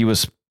was,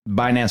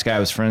 Binance guy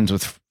was friends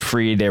with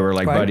Freed. They were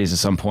like buddies at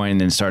some point and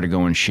then started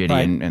going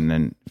shitty and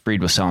then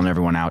Freed was selling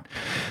everyone out.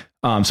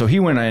 So he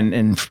went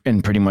in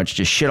and pretty much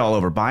just shit all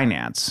over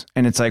Binance.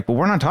 And it's like, well,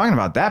 we're not talking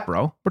about that,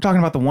 bro. We're talking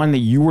about the one that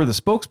you were the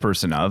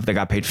spokesperson of that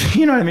got paid,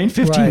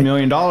 $15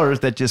 million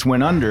that just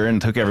went under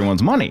and took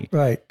everyone's money.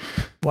 Right.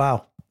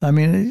 Wow. I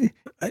mean,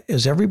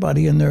 is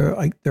everybody in there?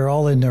 They're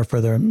all in there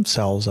for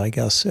themselves, I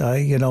guess,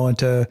 and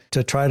to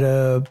try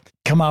to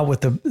come out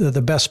with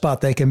the best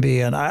spot they can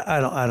be in.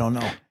 I don't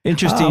know.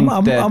 Interesting.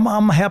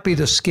 I'm happy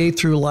to skate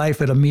through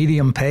life at a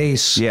medium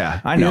pace.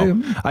 Yeah, I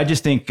know. I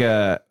just think,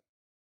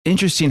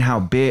 interesting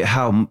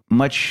how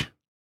much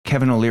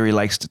Kevin O'Leary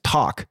likes to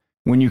talk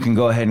when you can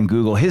go ahead and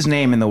Google his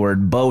name and the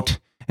word boat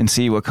and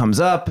see what comes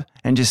up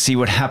and just see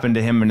what happened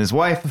to him and his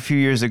wife a few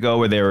years ago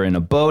where they were in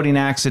a boating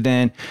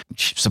accident.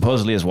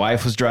 Supposedly his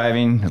wife was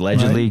driving,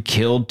 allegedly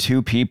killed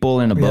 2 people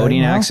in a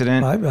boating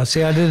accident. I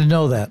didn't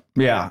know that.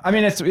 Yeah. I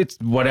mean, it's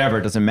whatever.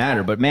 It doesn't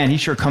matter. But man, he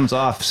sure comes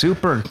off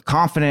super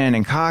confident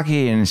and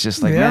cocky. And it's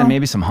just like, man,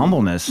 maybe some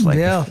humbleness. Like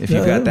if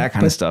you've got that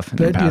kind of stuff in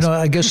your past.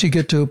 I guess you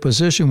get to a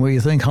position where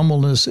you think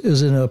humbleness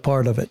isn't a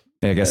part of it.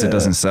 I guess it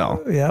doesn't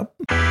sell. Yeah.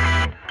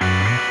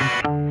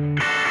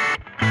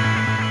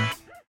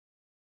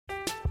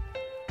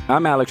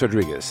 I'm Alex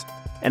Rodriguez.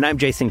 And I'm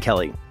Jason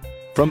Kelly.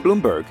 From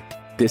Bloomberg,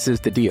 this is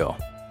The Deal.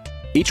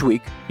 Each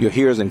week, you'll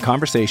hear us in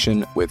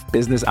conversation with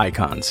business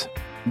icons.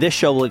 This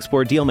show will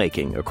explore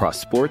deal-making across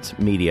sports,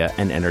 media,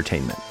 and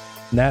entertainment.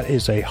 That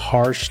is a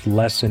harsh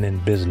lesson in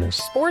business.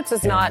 Sports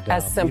is not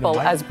as simple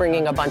as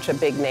bringing a bunch of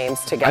big names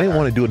together. I didn't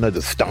want to do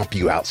another stomp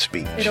you out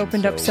speech. It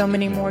opened up so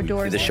many more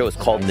doors. The show is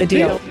called The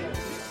Deal.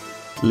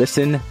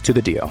 Listen to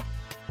The Deal.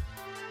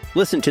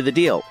 Listen to The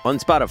Deal on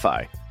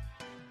Spotify.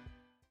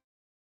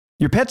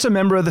 Your pet's a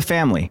member of the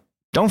family.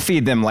 Don't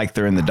feed them like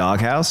they're in the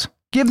doghouse.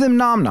 Give them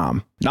Nom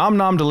Nom. Nom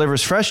Nom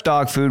delivers fresh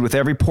dog food with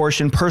every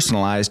portion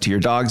personalized to your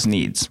dog's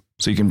needs,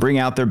 so you can bring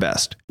out their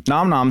best.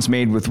 Nom Nom's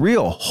made with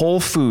real, whole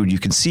food you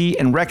can see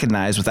and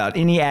recognize without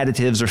any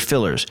additives or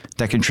fillers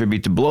that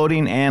contribute to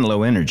bloating and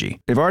low energy.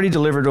 They've already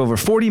delivered over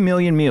 40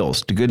 million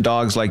meals to good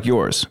dogs like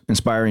yours,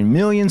 inspiring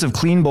millions of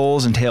clean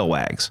bowls and tail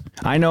wags.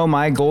 I know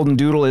my golden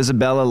doodle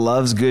Isabella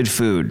loves good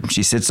food.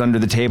 She sits under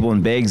the table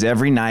and begs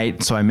every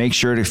night, so I make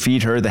sure to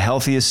feed her the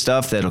healthiest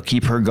stuff that'll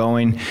keep her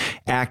going,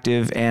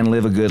 active, and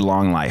live a good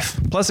long life.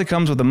 Plus, it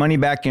comes with a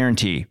money-back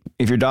guarantee.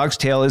 If your dog's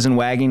tail isn't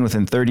wagging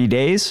within 30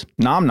 days,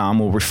 Nom Nom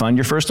will refund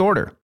your first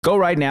order. Go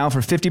right now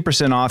for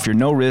 50% off your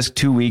no-risk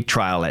 2-week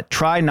trial at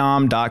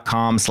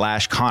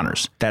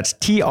trynom.com/Connors. That's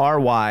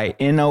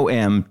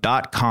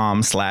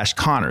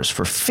TRYNOM.com/Connors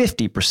for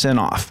 50%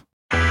 off.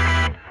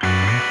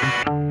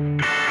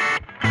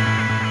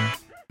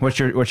 What's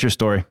your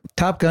story?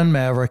 Top Gun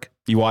Maverick.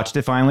 You watched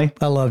it finally?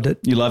 I loved it.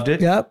 You loved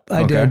it? Yep,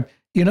 I did.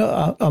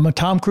 I'm a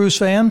Tom Cruise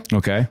fan.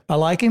 Okay. I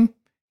like him.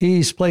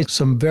 He's played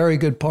some very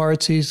good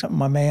parts. He's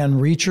my man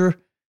Reacher.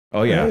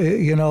 Oh yeah,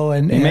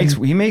 and he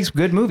makes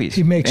good movies.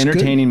 He makes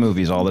entertaining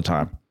movies all the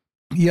time.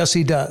 Yes,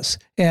 he does.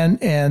 And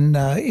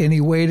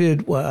he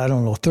waited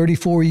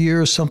 34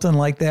 years, something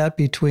like that,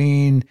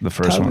 between the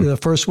first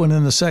one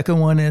and the second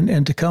one,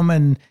 and to come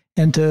and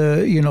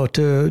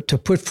to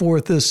put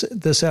forth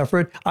this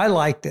effort. I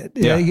liked it.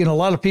 Yeah. A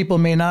lot of people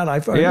may not. I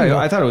thought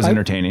it was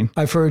entertaining.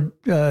 I've heard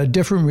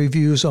different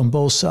reviews on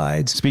both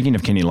sides. Speaking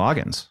of Kenny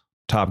Loggins,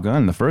 Top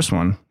Gun, the first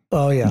one.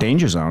 Oh yeah,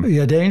 Danger Zone.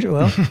 Yeah, Danger.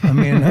 Well, I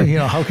mean,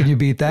 how can you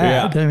beat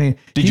that? Yeah. I mean,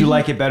 did you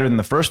like it better than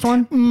the first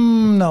one?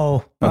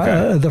 No.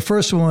 Okay. The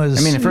first one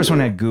was. the first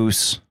one had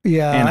Goose.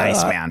 Yeah, and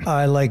Iceman.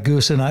 I like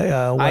Goose and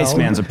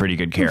Iceman's a pretty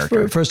good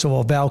character. First of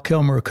all, Val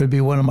Kilmer could be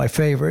one of my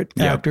favorite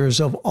actors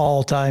of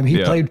all time.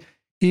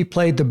 He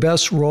played the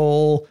best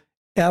role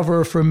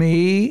ever for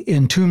me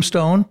in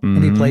Tombstone,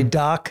 and he played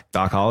Doc.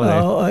 Doc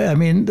Holliday. I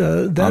mean,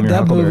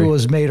 that movie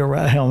was made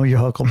around your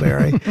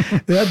Huckleberry.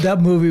 that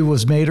movie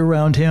was made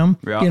around him.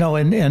 Yeah. You know,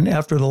 and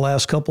after the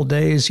last couple of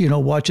days, you know,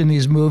 watching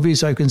these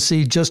movies, I can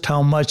see just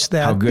how much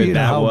how good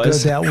that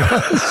was.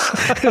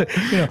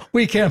 You know,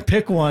 we can't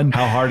pick one.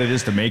 How hard it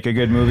is to make a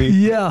good movie.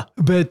 Yeah,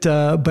 but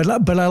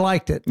I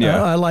liked it.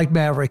 Yeah. I liked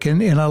Maverick,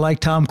 and I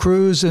liked Tom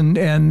Cruise, and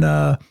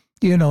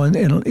you know,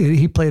 and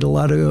he played a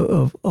lot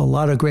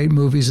of great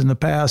movies in the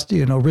past.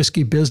 You know,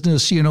 Risky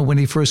Business. You know, when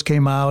he first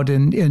came out,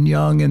 and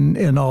Young,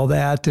 and all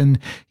that, and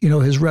you know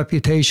his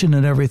reputation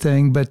and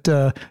everything. But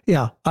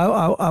yeah,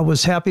 I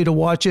was happy to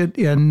watch it,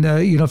 and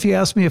you know, if you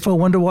asked me if I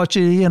wanted to watch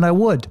it again, I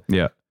would.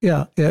 Yeah,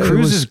 yeah.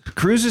 Cruise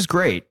is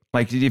great.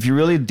 Like if you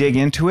really dig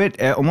into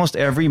it, almost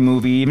every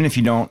movie, even if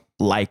you don't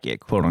like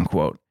it, quote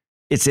unquote,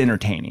 it's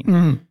entertaining.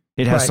 Mm-hmm.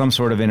 It has some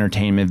sort of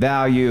entertainment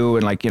value,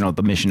 and like, you know,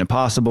 the Mission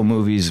Impossible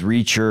movies,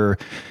 Reacher.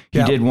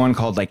 He did one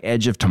called like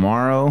Edge of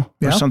Tomorrow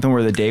or something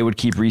where the day would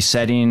keep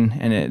resetting,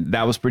 and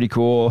that was pretty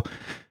cool.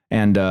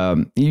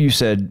 And you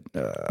said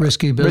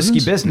Risky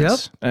Business. Yep.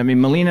 I mean,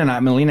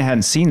 Melina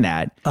hadn't seen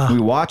that. We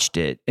watched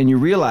it, and you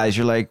realize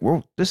you're like,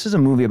 well, this is a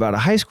movie about a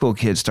high school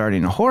kid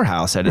starting a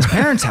whorehouse at his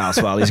parents'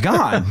 house while he's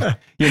gone.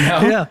 You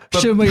know? Yeah.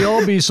 Shouldn't we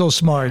all be so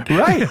smart?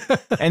 Right.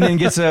 And then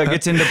gets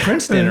into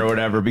Princeton or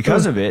whatever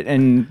because of it.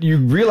 And you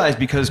realize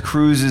because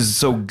Cruise is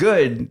so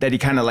good that he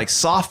kind of like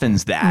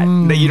softens that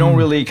you don't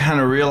really kind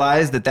of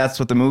realize that that's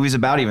what the movie's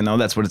about, even though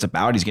that's what it's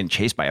about. He's getting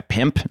chased by a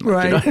pimp.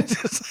 Right.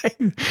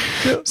 You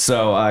know?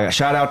 So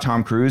shout out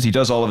Tom Cruise. He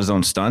does all of his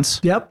own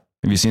stunts. Yep.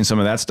 Have you seen some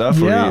of that stuff?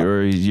 Yeah.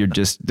 Or you're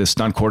just the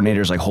stunt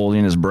coordinator's like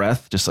holding his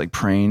breath, just like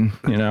praying,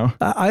 you know?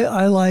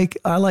 I like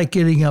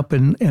getting up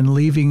and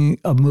leaving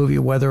a movie,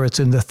 whether it's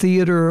in the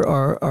theater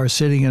or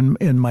sitting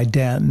in my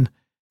den,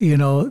 you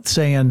know,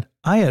 saying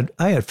I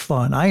had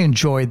fun. I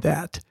enjoyed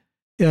that,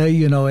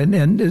 you know,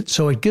 and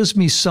so it gives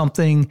me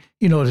something,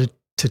 you know,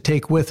 to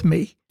take with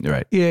me.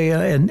 Right.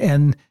 Yeah.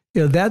 And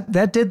you know,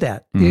 that did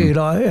that. You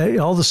know,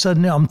 all of a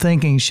sudden I'm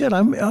thinking, shit,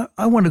 I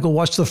want to go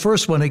watch the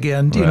first one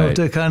again, you know,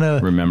 to kind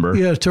of remember.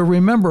 Yeah, to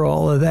remember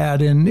all of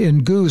that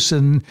in Goose,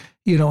 and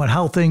you know, and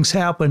how things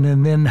happen,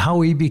 and then how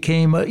he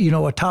became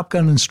a Top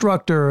Gun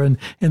instructor, and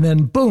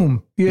then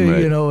boom,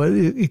 you know,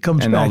 it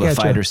comes and back all the at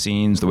fighter you.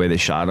 scenes, the way they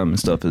shot him and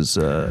stuff is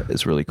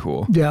really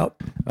cool. Yeah,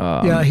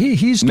 yeah.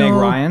 He's Meg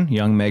Ryan,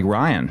 young Meg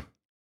Ryan.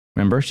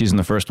 Remember, she's in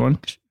the first one.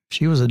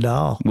 She was a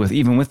doll.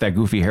 Even with that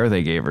goofy hair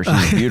they gave her,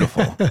 she's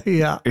beautiful.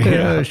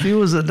 Yeah, she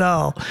was a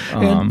doll.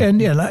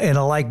 And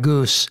I like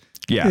Goose.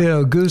 Yeah, you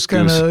know, Goose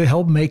kind of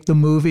helped make the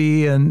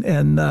movie,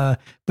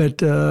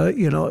 but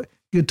you know,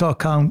 you talk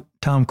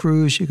Tom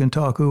Cruise, you can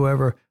talk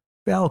whoever.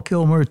 Val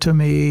Kilmer, to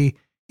me,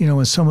 you know,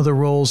 in some of the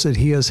roles that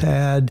he has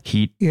had,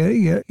 Heat.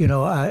 Yeah, you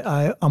know,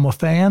 I'm a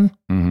fan,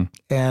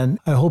 and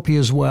I hope he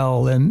is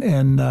well.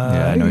 And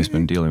I know he's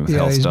been dealing with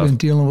health stuff. He's been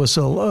dealing with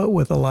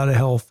a lot of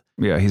health.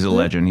 Yeah, he's a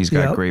legend. He's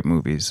got great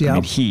movies. I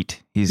mean,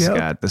 Heat. He's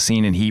got the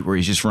scene in Heat where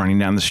he's just running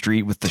down the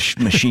street with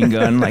the machine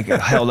gun like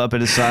held up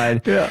at his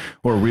side. Yeah.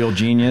 Or Real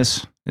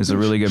Genius is a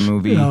really good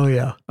movie. Oh,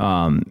 yeah.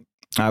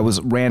 I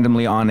was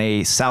randomly on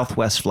a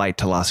Southwest flight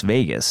to Las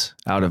Vegas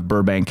out of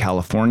Burbank,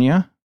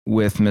 California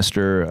with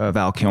Mr.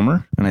 Val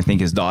Kilmer and I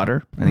think his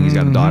daughter. I think he's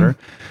got a daughter.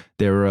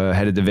 They were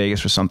headed to Vegas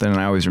for something, and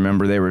I always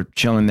remember they were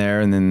chilling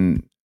there, and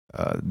then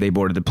they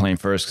boarded the plane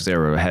first because they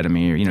were ahead of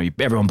me. You know,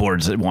 everyone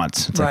boards at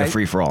once. It's like a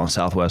free for all in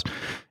Southwest.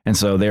 And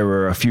so they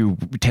were a few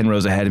 10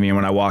 rows ahead of me. And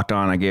when I walked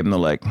on, I gave him the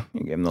like,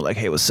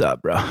 hey, what's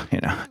up, bro? You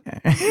know,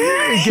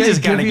 he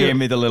just kind of gave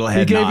me the little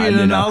head nod. He gave you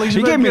the knowledge.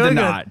 He gave me the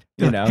nod.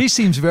 You know, he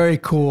seems very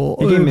cool.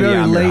 He gave me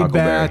very the laid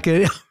back.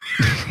 It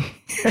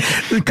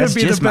could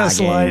be the best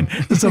line.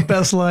 It's the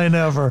best line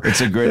ever.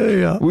 It's a great.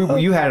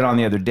 You had it on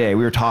the other day.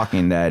 We were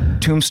talking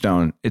that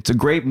Tombstone. It's a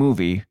great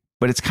movie,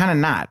 but it's kind of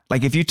not.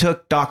 Like if you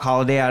took Doc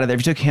Holliday out of there,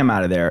 if you took him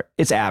out of there,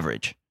 it's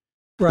average.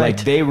 Right.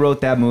 Like they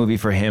wrote that movie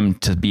for him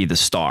to be the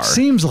star.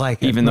 Seems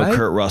like it, even though right?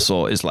 Kurt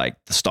Russell is like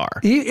the star.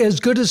 As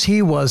good as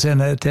he was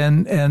in it,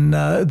 and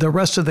the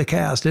rest of the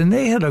cast, and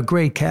they had a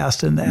great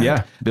cast in that.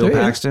 Yeah, Bill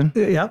Paxton.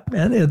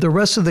 And the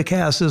rest of the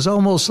cast is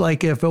almost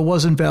like if it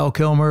wasn't Val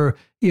Kilmer,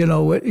 you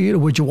know,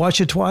 would you watch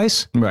it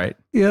twice? Right.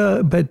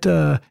 Yeah, but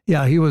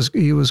he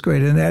was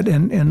great in that,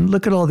 and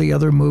look at all the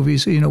other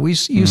movies. You know,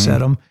 you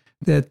said them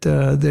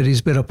that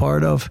he's been a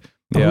part of.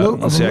 Yeah,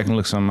 let's see, I can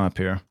look some up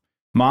here.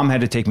 Mom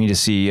had to take me to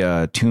see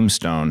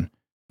Tombstone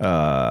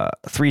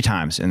 3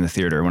 times in the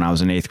theater when I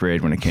was in 8th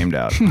grade when it came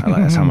out.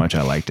 That's how much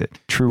I liked it.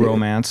 True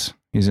Romance.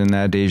 He's in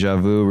that. Deja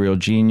Vu. Real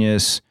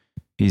Genius.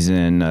 He's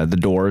in The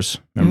Doors.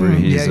 Remember?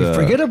 You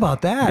forget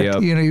about that.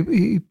 Yep. You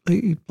know,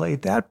 he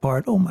played that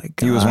part. Oh my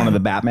God. He was one of the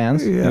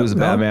Batmans. He was a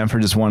Batman for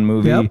just one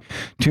movie. Yep.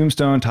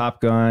 Tombstone, Top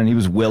Gun. He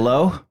was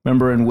Willow.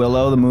 Remember in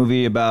Willow, the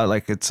movie about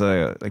like it's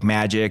like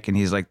magic and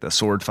he's like the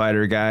sword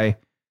fighter guy.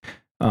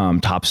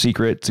 Top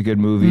Secret. It's a good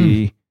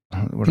movie.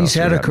 What he's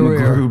else had we a got? career.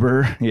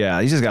 MacGruber.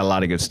 Yeah, he's just got a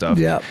lot of good stuff.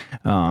 Yeah.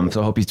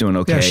 So I hope he's doing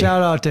okay. Yeah,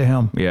 shout out to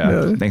him.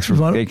 Yeah, thanks for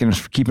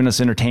keeping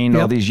us entertained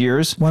all these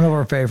years. One of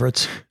our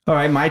favorites. All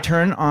right, my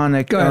turn on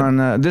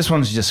this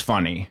one's just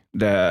funny.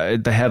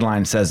 The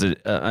headline says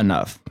it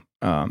enough.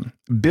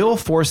 Bill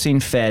forcing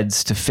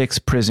feds to fix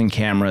prison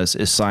cameras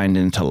is signed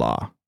into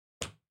law.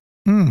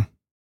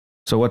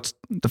 So what's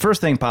the first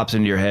thing pops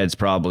into your head is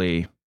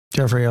probably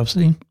Jeffrey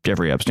Epstein,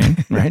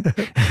 right?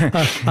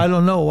 I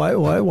don't know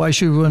why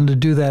should we want to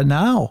do that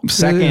now?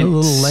 Second, a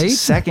little late.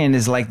 Second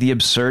is like the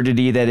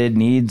absurdity that it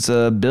needs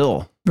a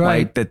bill,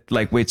 right?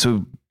 Wait,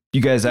 so you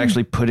guys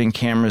actually put in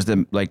cameras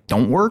that like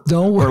don't work,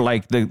 or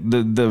like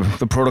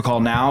the protocol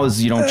now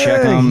is you don't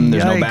check them.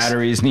 There's no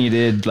batteries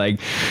needed. Like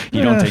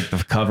you don't take the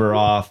cover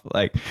off.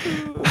 Like,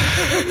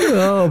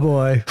 oh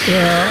boy,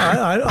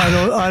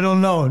 I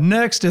don't know.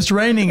 Next, it's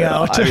raining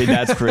out. I mean,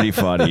 that's pretty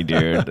funny,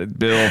 dude.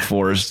 Bill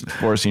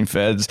forcing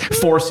feds,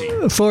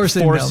 forcing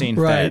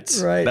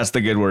feds. Right. That's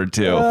the good word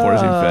too.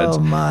 Forcing feds.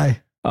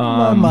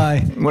 Oh my.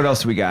 What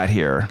else we got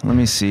here? Let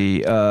me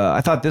see. I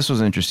thought this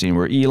was interesting.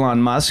 Where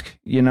Elon Musk,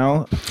 do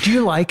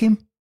you like him?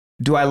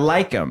 Do I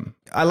like him?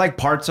 I like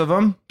parts of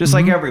him, just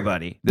like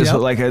everybody.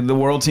 The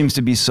world seems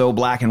to be so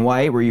black and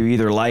white, where you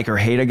either like or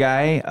hate a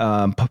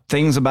guy.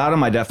 Things about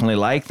him I definitely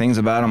like. Things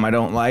about him I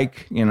don't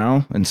like.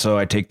 And so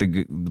I take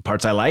the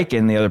parts I like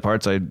and the other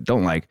parts I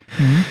don't like.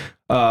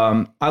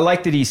 I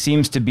like that he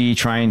seems to be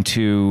trying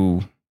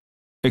to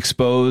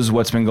expose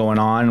what's been going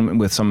on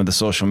with some of the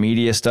social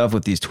media stuff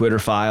with these Twitter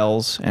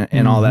files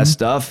and all that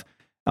stuff.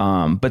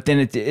 But then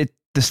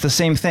it's the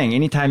same thing.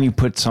 Anytime you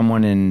put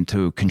someone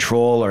into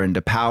control or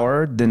into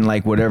power, then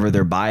like whatever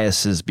their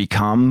biases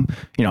become,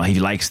 he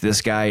likes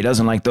this guy, he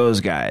doesn't like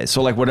those guys.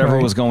 So like whatever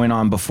was going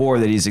on before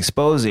that he's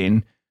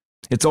exposing,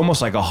 it's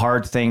almost like a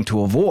hard thing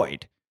to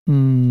avoid.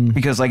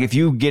 Because like if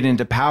you get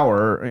into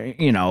power,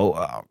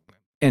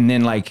 and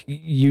then like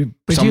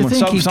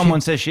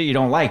someone says shit you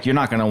don't like, you're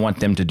not going to want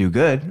them to do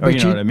good. Or,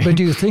 what I mean? But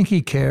do you think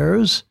he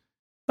cares?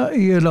 I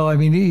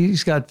mean,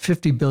 he's got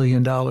 $50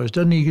 billion.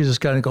 Doesn't he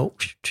just kind of go,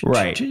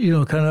 right?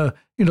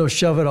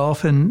 Shove it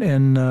off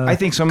and I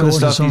think some of the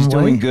stuff he's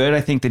doing good.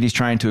 I think that he's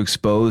trying to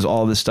expose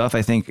all this stuff.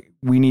 I think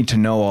we need to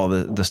know all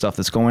the stuff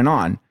that's going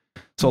on.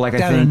 So like,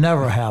 I think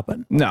never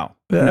happen. No,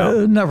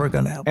 never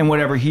going to happen. And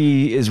whatever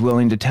he is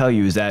willing to tell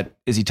you,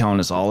 is he telling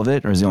us all of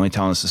it, or is he only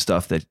telling us the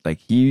stuff that like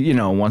he,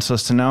 wants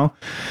us to know?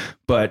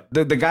 But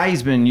the guy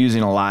he's been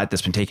using a lot,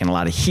 that's been taking a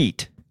lot of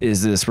heat,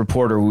 is this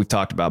reporter we've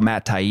talked about,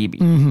 Matt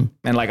Taibbi.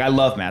 And like, I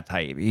love Matt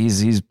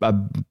Taibbi.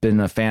 I've been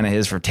a fan of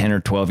his for 10 or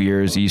 12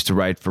 years. He used to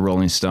write for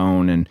Rolling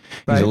Stone, and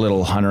he's a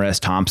little Hunter S.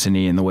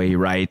 Thompson-y in the way he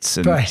writes.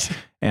 And,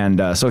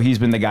 and so he's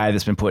been the guy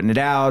that's been putting it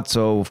out.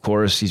 So of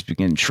course he's been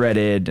getting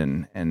shredded,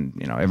 and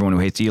everyone who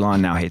hates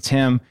Elon now hates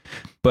him.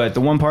 But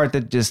the one part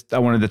that I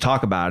wanted to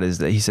talk about is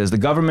that he says the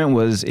government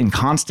was in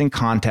constant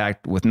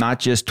contact with not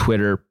just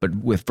Twitter, but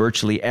with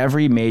virtually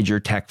every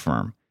major tech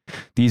firm.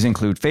 These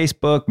include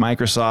Facebook,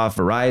 Microsoft,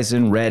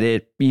 Verizon,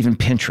 Reddit, even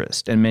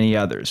Pinterest, and many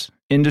others.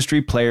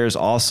 Industry players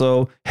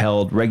also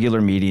held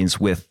regular meetings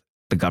with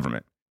the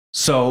government.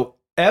 So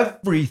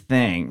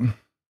everything,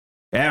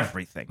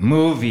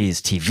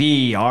 movies,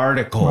 TV,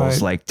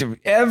 articles, like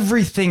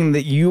everything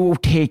that you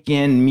take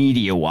in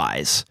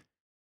media-wise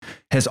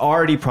has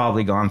already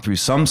probably gone through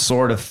some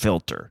sort of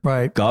filter,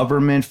 right?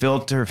 Government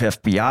filter,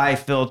 FBI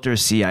filter,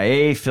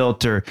 CIA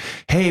filter.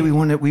 Hey,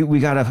 we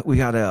got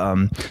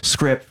a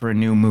script for a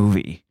new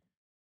movie.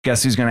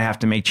 Guess who's going to have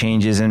to make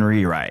changes and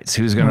rewrites?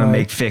 Who's going to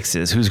make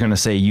fixes? Who's going to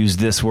say use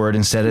this word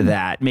instead of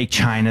that? Make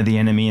China the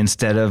enemy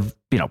instead of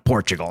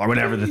Portugal or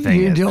whatever the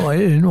thing is.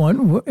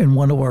 And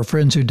one of our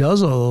friends who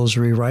does all those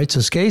rewrites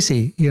is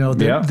Casey.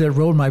 That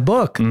wrote my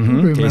book.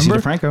 Remember?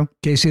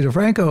 Casey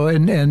DeFranco,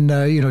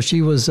 and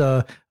she was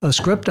a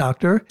script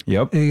doctor.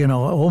 Yep.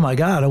 Oh my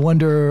God, I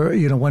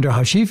wonder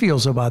how she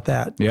feels about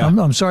that. Yeah.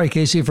 I'm sorry,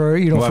 Casey, for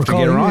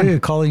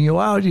calling you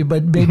out,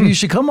 but maybe you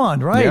should come on,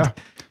 right?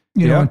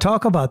 Yeah. And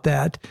talk about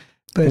that.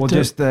 But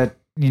just that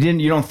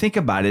you don't think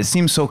about it. It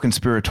seems so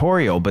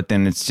conspiratorial, but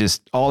then it's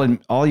just all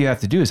you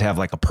have to do is have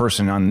like a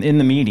person in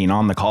the meeting,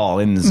 on the call,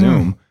 in the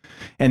Zoom.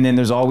 And then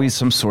there's always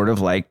some sort of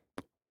like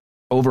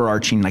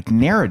overarching like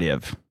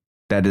narrative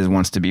that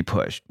wants to be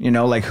pushed,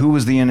 like who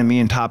was the enemy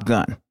in Top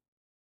Gun?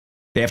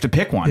 They have to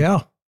pick one.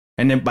 Yeah.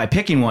 And then by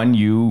picking one,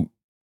 you're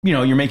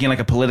making like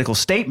a political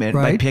statement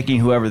by picking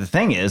whoever the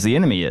thing is, the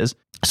enemy is.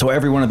 So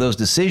every one of those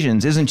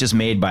decisions isn't just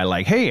made by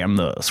like, hey, I'm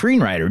the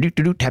screenwriter,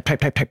 tap,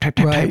 tap, tap, tap, tap,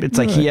 tap. It's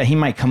like he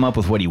might come up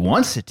with what he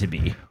wants it to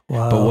be.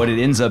 Wow. But what it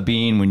ends up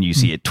being when you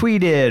see it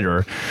tweeted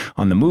or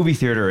on the movie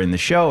theater or in the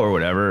show or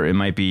whatever, it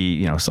might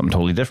be, something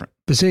totally different.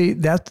 But see,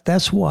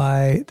 that's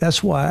why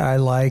I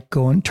like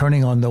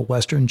turning on the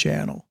Western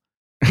Channel.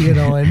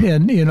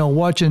 And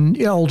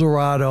watching El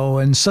Dorado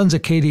and Sons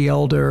of Katie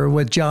Elder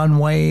with John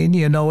Wayne,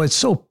 it's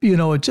so,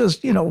 it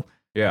just,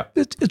 yeah,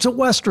 it's a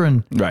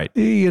Western, right?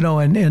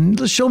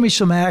 And show me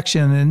some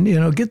action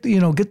and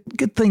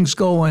get things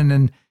going,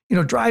 and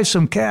drive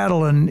some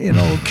cattle and,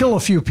 kill a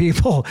few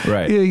people.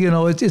 Right.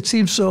 It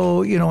seems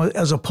so,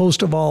 as opposed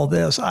to all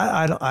this.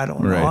 I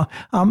don't know.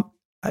 Right.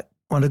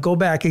 I want to go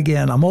back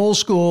again. I'm old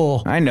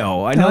school. I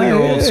know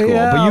you're old school,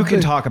 but you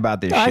can talk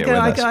about this shit with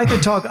us.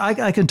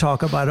 I can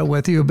talk about it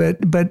with you, but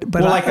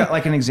well,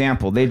 like an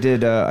example, they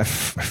did. I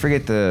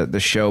forget the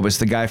show, but it's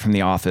the guy from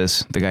The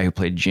Office, the guy who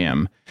played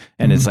Jim,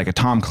 and it's like a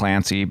Tom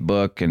Clancy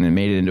book, and they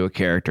made it into a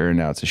character, and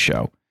now it's a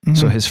show.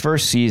 So his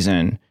first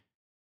season,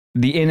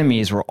 the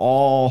enemies were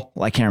all,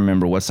 I can't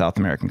remember what South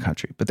American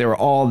country, but they were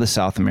all the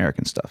South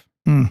American stuff.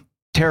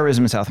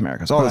 Terrorism in South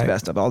America. It's all this bad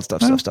stuff, all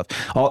this stuff.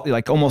 All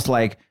almost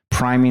like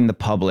priming the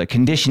public,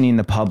 conditioning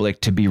the public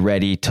to be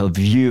ready to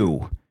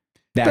view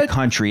that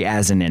country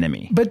as an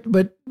enemy. But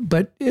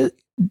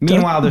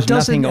meanwhile, there's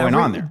nothing going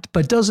on there.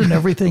 But doesn't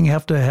everything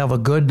have to have a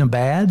good and a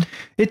bad?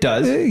 It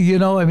does.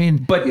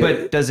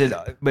 But does it?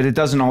 But it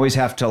doesn't always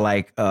have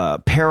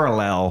to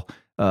parallel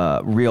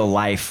real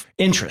life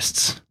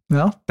interests.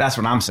 No, that's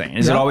what I'm saying.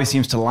 It always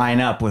seems to line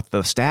up with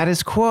the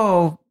status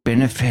quo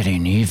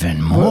benefiting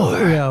even more.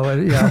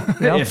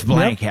 If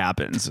blank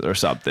happens or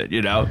something,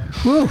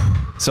 Whew.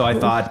 So I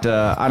thought,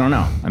 I don't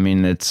know. I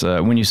mean, it's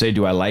when you say,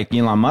 do I like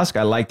Elon Musk?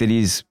 I like that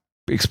he's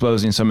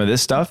exposing some of this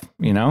stuff,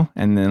 and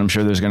then I'm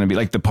sure there's going to be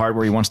like the part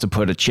where he wants to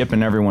put a chip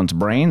in everyone's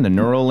brain, the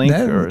Neuralink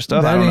or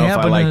stuff. I don't know if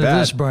I like that.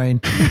 This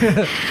brain.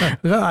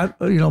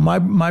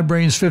 My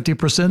brain's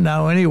 50%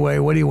 now anyway.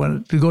 What do you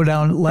want to go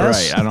down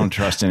less? Right. I don't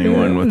trust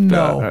anyone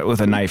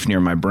with a knife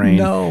near my brain.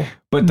 No.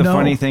 But the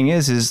funny thing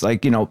is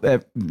like,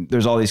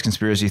 there's all these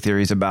conspiracy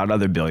theories about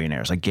other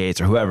billionaires like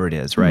Gates or whoever it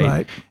is,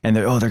 right? And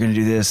they're going to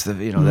do this,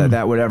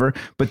 that, whatever.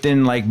 But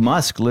then like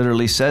Musk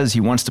literally says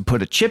he wants to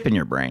put a chip in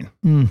your brain.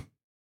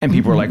 And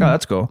people are like, oh,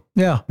 that's cool.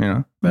 Yeah.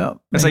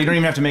 Well, it's like you don't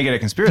even have to make it a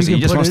conspiracy. He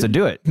just wants to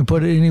do it. You can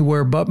put it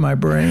anywhere but my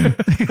brain.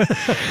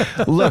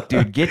 Look,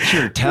 dude, get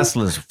your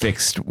Teslas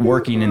fixed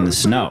working in the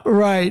snow.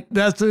 Right.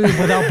 That's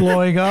without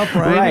blowing up,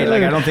 right? Right.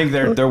 Like, I don't think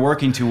they're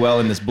working too well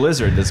in this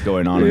blizzard that's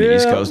going on the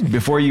East Coast.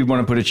 Before you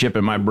want to put a chip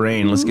in my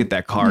brain, let's get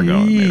that car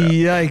going.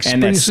 Yikes.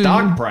 And that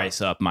stock price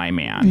up, my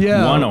man.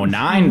 Yeah.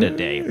 109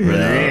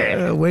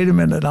 today. Wait a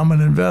minute. I'm an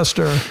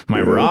investor.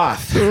 My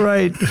Roth.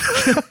 Right.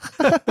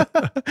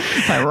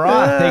 My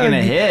Roth taking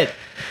a hit.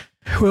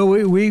 Well,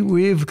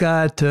 we've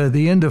got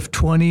the end of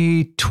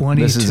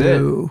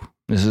 2022.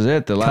 This is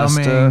it. The last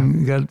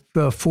coming.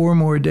 Got 4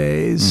 more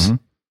days,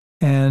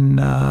 and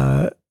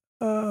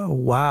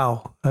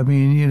wow. I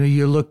mean,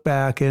 you look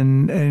back,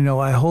 and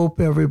I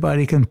hope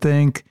everybody can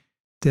think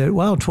that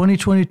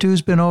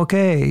 2022's been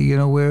okay.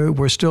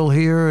 We're still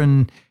here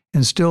and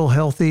still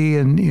healthy,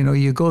 and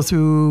you go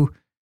through.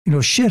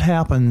 Shit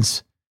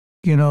happens.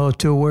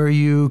 To where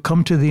you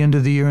come to the end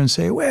of the year and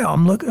say, well,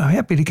 I'm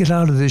happy to get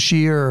out of this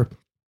year.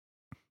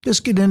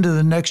 Just get into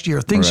the next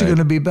year. Things are going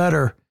to be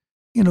better.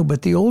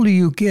 But the older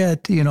you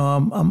get,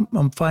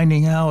 I'm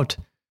finding out,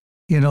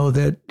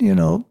 that,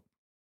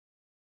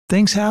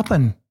 things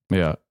happen.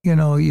 Yeah.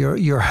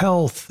 Your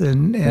health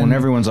and when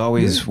everyone's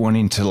always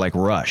wanting to like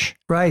rush.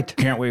 Right.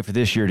 Can't wait for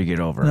this year to get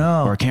over.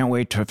 No. Or can't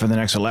wait for the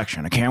next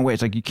election. I can't wait.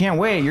 It's like, you can't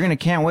wait. You're going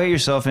to can't wait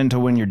yourself into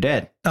when you're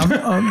dead.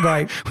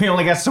 Right. We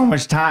only got so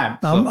much time.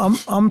 So.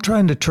 I'm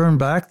trying to turn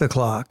back the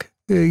clock.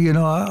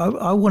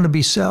 I want to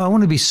be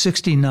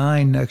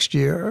 69 next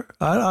year.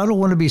 I don't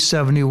want to be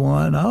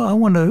 71. I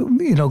want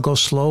to, go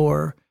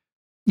slower,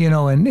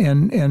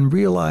 and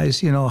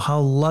realize, how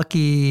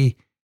lucky,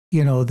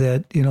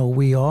 that,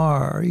 we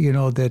are,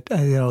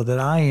 that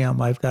I am.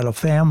 I've got a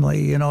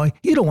family, you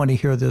don't want to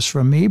hear this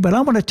from me, but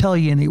I'm going to tell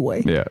you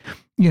anyway. Yeah.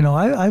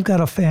 I've got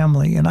a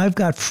family and I've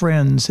got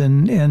friends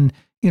and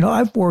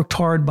I've worked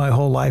hard my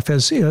whole life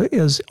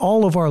as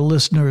all of our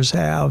listeners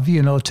have,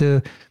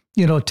 to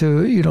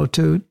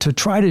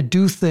try to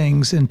do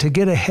things and to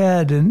get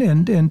ahead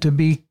and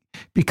to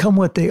become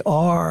what they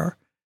are,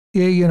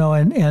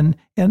 and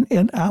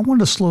I want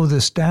to slow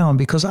this down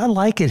because I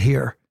like it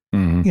here.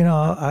 Mm-hmm.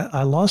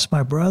 I lost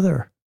my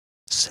brother,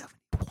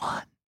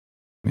 71,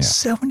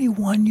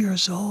 71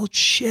 years old.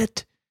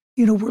 Shit.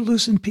 We're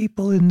losing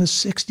people in the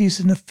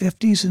 60s and the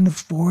 50s and the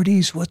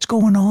 40s. What's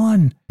going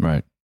on?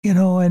 Right.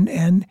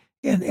 And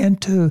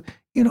to,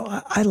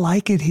 I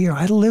like it here.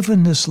 I live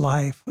in this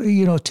life,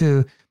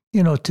 to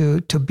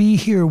be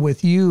here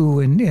with you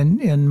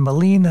and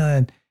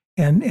Melina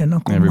and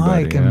Uncle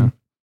everybody, Mike and,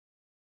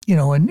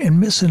 and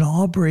Miss and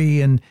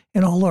Aubrey and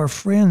all our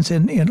friends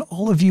and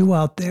all of you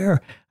out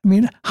there. I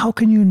mean, how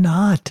can you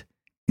not,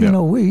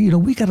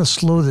 we got to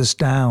slow this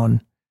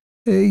down,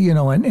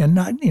 and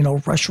not,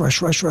 rush,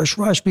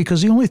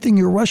 because the only thing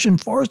you're rushing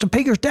for is to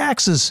pay your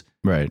taxes.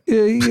 Right.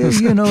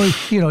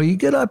 You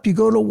get up, you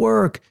go to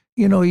work,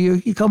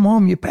 you come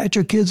home, you pat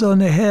your kids on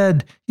the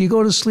head, you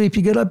go to sleep,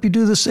 you get up, you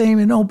do the same.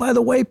 And by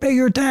the way, pay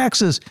your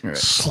taxes. Right.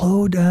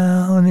 Slow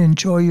down,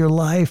 enjoy your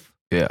life.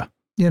 Yeah.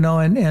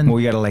 And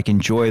we got to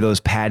enjoy those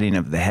patting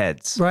of the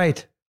heads.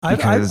 Right. I've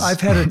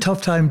had a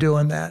tough time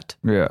doing that.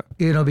 Yeah.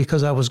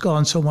 Because I was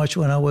gone so much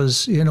when I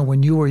was,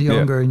 when you were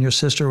younger and your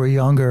sister were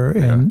younger.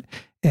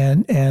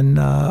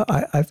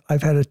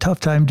 I've had a tough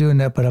time doing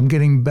that, but I'm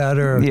getting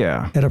better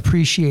at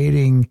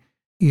appreciating,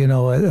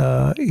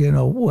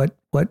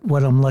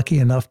 what I'm lucky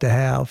enough to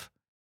have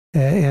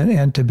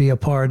and to be a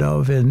part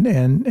of,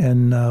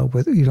 and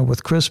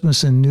with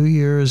Christmas and New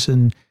Year's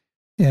and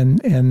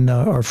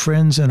our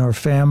friends and our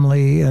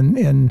family,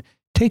 and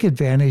take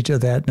advantage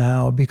of that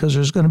now, because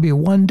there's going to be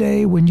one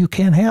day when you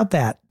can't have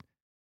that,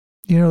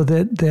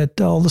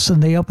 that all of a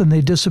sudden they up and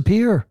they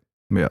disappear.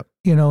 Yeah.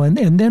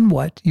 And then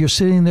what? You're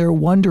sitting there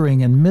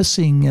wondering and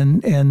missing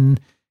and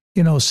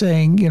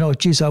saying,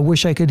 geez, I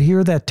wish I could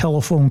hear that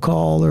telephone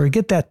call or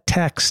get that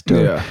text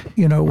or,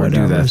 or whatever.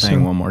 do that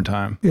thing one more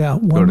time. Yeah.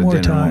 Go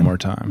to dinner one more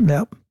time.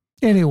 Yep.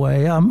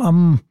 Anyway,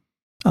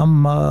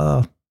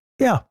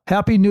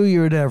 Happy New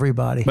Year to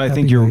everybody. But I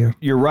think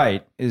you're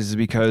right, is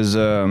because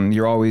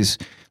you're always,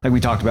 like we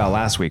talked about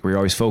last week, we're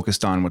always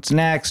focused on what's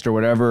next or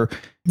whatever.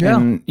 Yeah.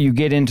 And you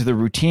get into the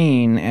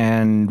routine,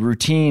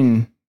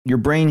 your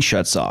brain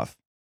shuts off.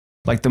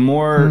 Like the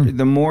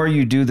more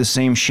you do the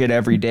same shit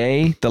every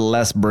day, the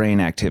less brain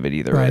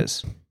activity there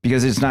is,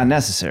 because it's not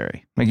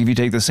necessary. Like if you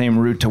take the same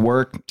route to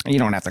work, you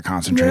don't have to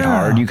concentrate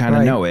hard. You kind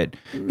of know it.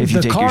 If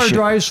you the car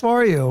drives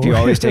for you. If you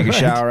always take a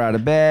shower out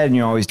of bed and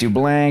you always do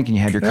blank and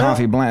you have your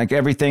coffee blank, like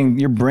everything,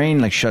 your brain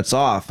like shuts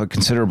off a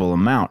considerable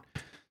amount.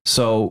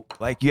 So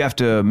like you have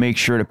to make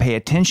sure to pay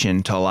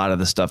attention to a lot of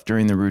the stuff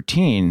during the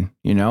routine,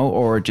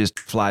 or it just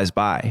flies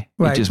by.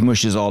 Right. It just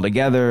mushes all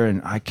together,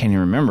 and I can't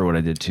even remember what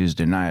I did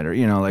Tuesday night, or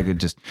it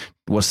just,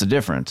 what's the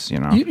difference,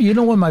 You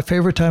know what my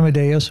favorite time of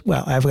day is?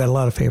 Well, I've got a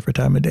lot of favorite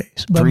time of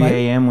days. But 3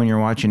 a.m. when you're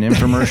watching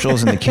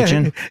infomercials in the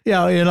kitchen.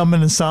 Yeah, and I'm an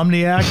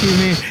insomniac. You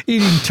mean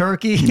eating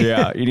turkey?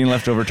 Yeah, eating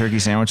leftover turkey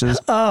sandwiches.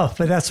 Oh,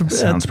 but that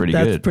sounds pretty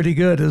good. That's pretty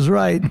good, is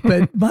right.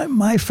 But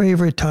my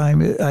favorite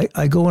time,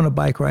 I go on a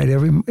bike ride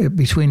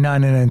between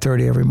 9 and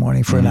 9:30 every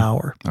morning for an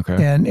hour.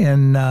 Okay,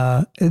 and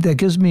that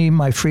gives me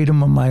my freedom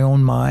of my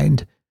own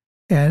mind.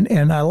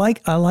 And I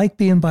like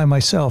being by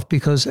myself,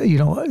 because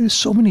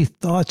so many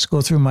thoughts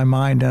go through my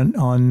mind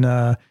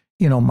on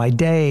my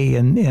day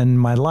and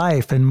my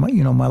life and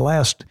my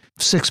last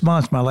 6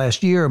 months, my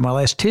last year, my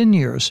last 10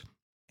 years.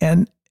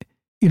 And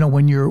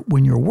when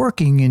you're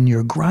working and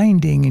you're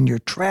grinding and you're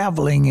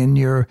traveling and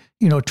you're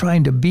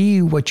trying to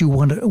be what you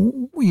want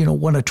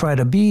to try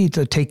to be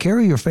to take care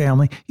of your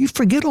family, you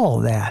forget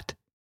all that.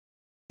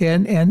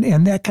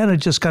 And that kind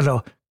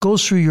of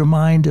goes through your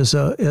mind as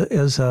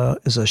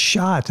a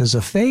shot, as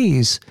a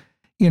phase,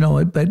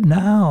 but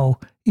now,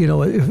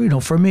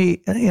 for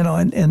me,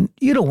 and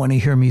you don't want to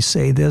hear me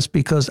say this,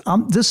 because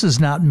this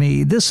is not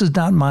me. This is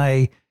not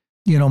my,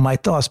 my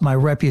thoughts, my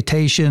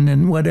reputation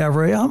and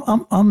whatever.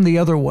 I'm the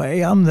other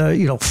way. I'm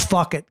the,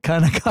 fuck it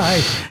kind of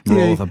guy.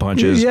 Roll with the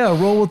punches. Yeah.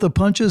 Roll with the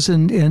punches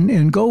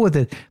and go with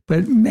it.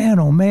 But man,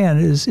 oh man,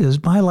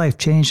 is my life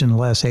changed in the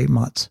last 8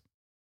 months,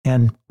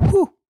 and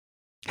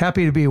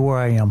happy to be where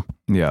I am.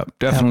 Yeah,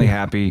 definitely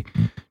happy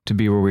to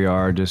be where we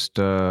are. Just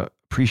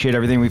appreciate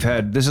everything we've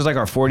had. This is like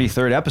our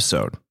 43rd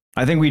episode.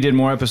 I think we did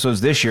more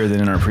episodes this year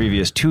than in our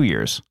previous 2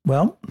 years.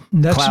 Well,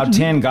 Cloud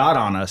 10 got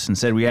on us and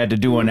said we had to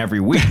do one every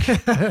week. I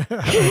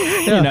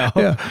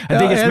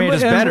think it's made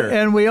us better.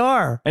 And we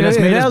are. And it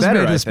has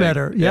made us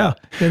better. Yeah,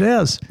 it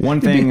has. One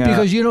thing.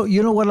 Because you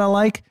know what I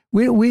like?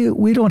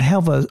 We don't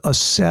have a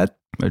set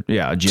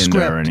agenda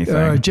script or anything,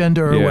 or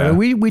agenda or whatever.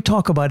 We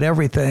talk about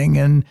everything,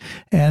 and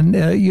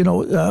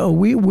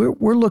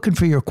we're looking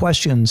for your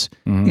questions.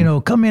 Mm-hmm.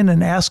 Come in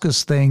and ask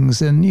us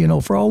things,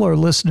 and for all our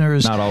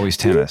listeners, not always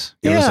tennis.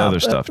 Give us other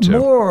stuff too.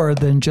 More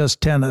than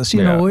just tennis.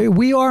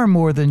 We are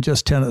more than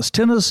just tennis.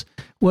 Tennis,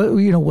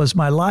 was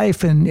my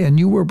life, and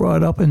you were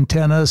brought up in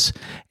tennis,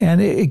 and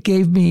it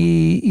gave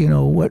me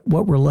what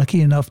we're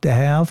lucky enough to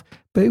have.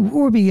 But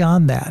we're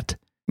beyond that.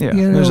 Yeah,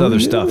 there's other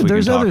stuff.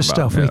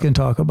 We can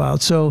talk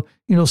about. So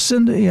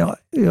send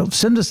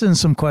us in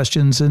some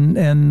questions,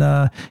 and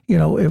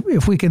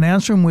if we can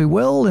answer them, we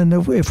will, and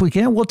if we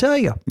can't, we'll tell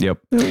you. Yep,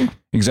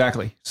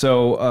 exactly.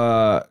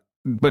 So,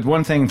 but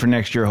one thing for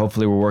next year,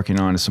 hopefully, we're working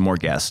on is some more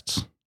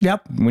guests.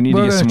 Yep, we need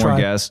to get some more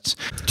guests.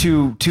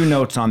 Two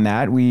notes on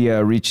that. We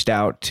reached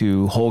out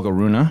to Holger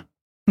Rune.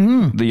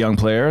 The young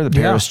player, the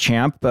Paris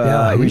champ,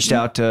 reached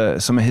out to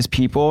some of his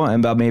people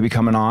and about maybe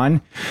coming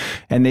on,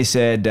 and they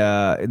said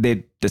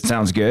that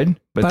sounds good.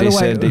 But By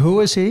the way, who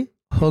is he?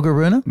 Holger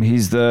Rune?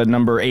 He's the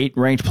number 8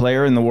 ranked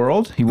player in the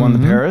world. He won the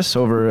Paris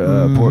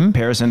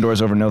Paris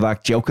indoors over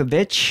Novak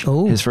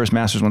Djokovic, his first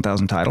Masters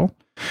 1000 title.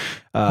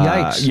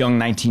 Yikes! Young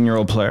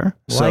 19-year-old player.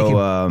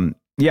 So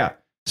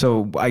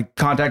So I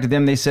contacted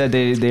them. They said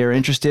they are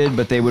interested,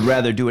 but they would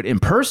rather do it in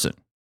person.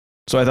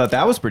 So I thought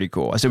that was pretty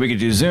cool. I said we could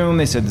do Zoom.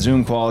 They said the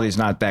Zoom quality is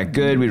not that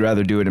good. We'd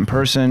rather do it in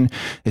person.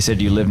 They said,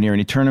 do you live near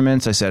any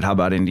tournaments? I said, how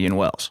about Indian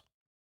Wells?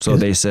 So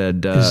they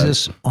said... is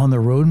this on the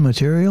road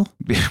material?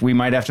 We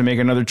might have to make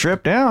another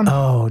trip down.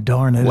 Oh,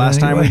 darn it. Last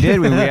time we did,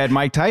 we had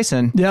Mike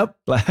Tyson. Yep.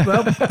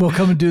 Well, we'll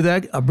come and do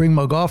that. I'll bring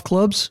my golf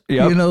clubs.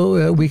 Yep.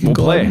 We can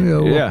go play.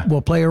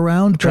 We'll play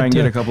around. Try and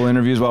get a couple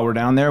interviews while we're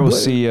down there. We'll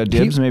see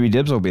Dibbs. Maybe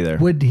Dibbs will be there.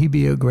 Would he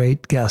be a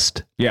great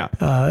guest? Yeah.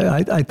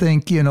 I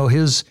think,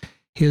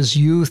 his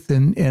youth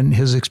and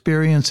his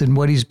experience and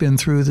what he's been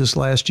through this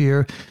last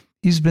year,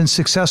 he's been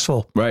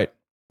successful. Right.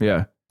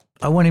 Yeah.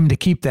 I want him to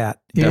keep that,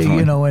 Definitely.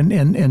 you know,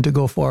 and to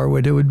go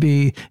forward. It would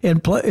be,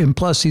 and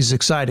plus he's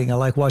exciting. I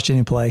like watching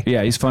him play.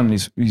 Yeah, he's fun.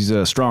 He's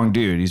a strong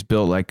dude. He's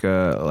built like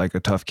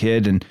a tough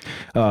kid, and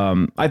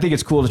I think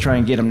it's cool to try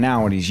and get him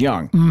now when he's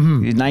young.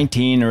 Mm-hmm. He's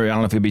 19, or I don't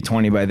know if he'll be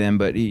 20 by then,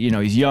 but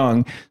he's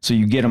young, so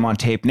you get him on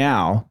tape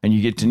now, and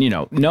you get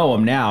to know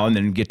him now, and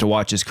then get to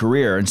watch his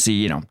career and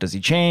see does he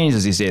change?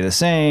 Does he stay the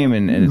same?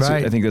 And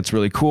Right. I think that's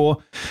really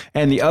cool.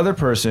 And the other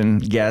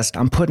guest,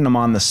 I'm putting him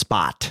on the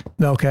spot.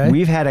 Okay,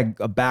 We've had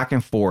a back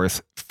and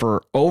forth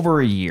for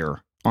over a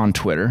year on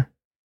Twitter.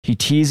 He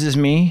teases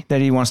me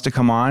that he wants to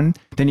come on,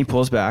 then he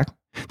pulls back,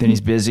 then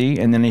he's busy,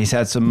 and then he's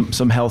had some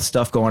health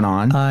stuff going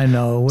on. I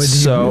know.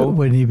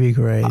 Wouldn't he be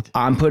great?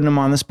 I'm putting him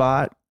on the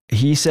spot.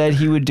 He said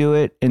he would do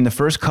it in the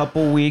first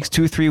couple weeks,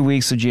 2-3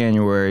 weeks of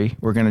January.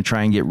 We're going to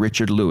try and get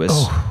Richard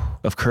Lewis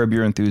of Curb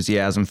Your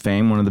Enthusiasm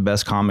fame, one of the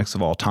best comics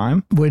of all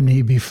time. Wouldn't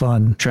he be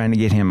fun? Trying to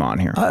get him on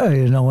here.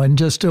 And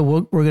just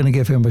we're going to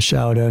give him a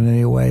shout out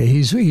anyway.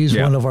 He's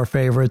one of our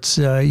favorites.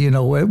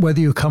 Whether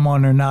you come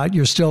on or not,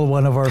 you're still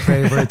one of our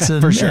favorites.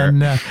 And, For sure.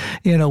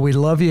 And we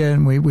love you,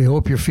 and we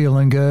hope you're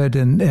feeling good.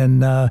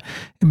 And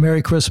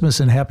Merry Christmas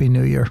and Happy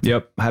New Year.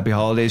 Yep. Happy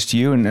holidays to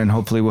you, and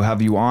hopefully we'll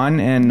have you on.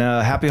 And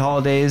happy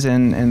holidays,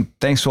 and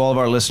thanks to all of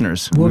our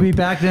listeners. We'll be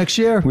back next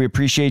year. We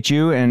appreciate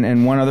you.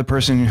 And one other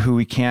person who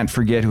we can't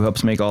forget who helps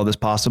make all this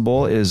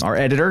possible is our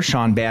editor,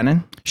 Sean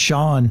Bannon.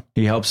 Sean.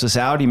 He helps us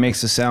out. He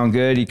makes us sound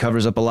good. He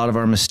covers up a lot of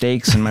our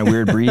mistakes and my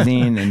weird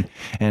breathing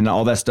and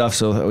all that stuff.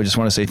 So I just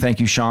want to say thank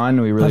you, Sean.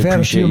 We really appreciate you. I've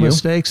had a few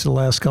mistakes the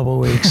last couple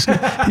of weeks.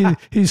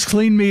 He's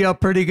cleaned me up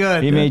pretty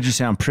good. He made you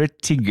sound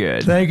pretty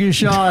good. Thank you,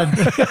 Sean.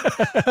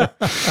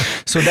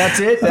 So that's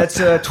it. That's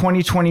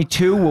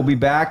 2022. We'll be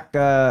back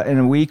in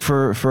a week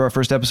for our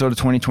first episode of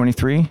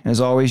 2023.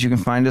 As always, you can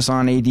find us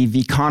on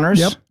ADV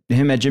Connors. Yep.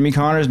 Him at Jimmy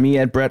Connors, me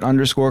at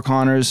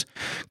Brett_Connors,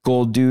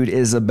 Gold Dude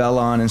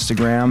Isabella on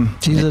Instagram.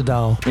 She's a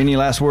doll. Any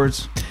last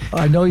words?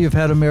 I know you've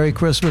had a Merry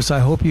Christmas. I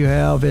hope you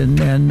have. And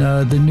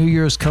the New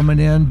Year's coming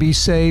in. Be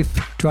safe.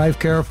 Drive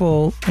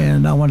careful.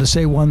 And I want to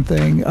say one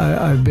thing.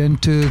 I've been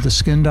to the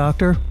skin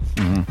doctor,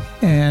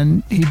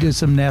 and he did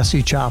some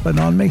nasty chopping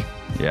on me.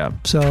 Yeah.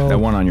 So that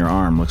one on your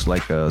arm looks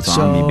like a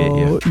zombie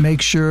bit you.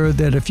 Make sure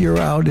that if you're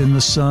out in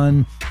the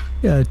sun,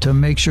 to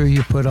make sure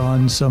you put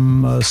on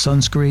some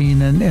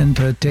sunscreen and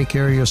to take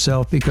care of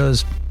yourself,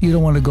 because you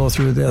don't want to go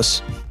through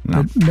this.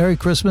 No. But Merry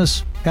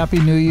Christmas. Happy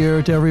New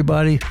Year to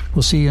everybody.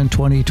 We'll see you in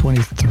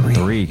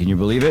 2023. Can you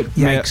believe it?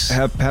 Yikes.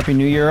 Happy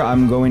New Year.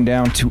 I'm going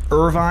down to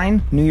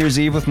Irvine, New Year's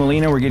Eve with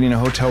Melina. We're getting a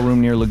hotel room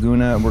near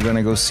Laguna, and we're going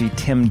to go see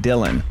Tim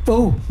Dillon.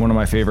 Oh. One of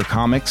my favorite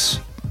comics.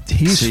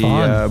 He's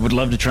fun. Would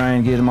love to try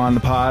and get him on the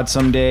pod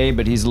someday,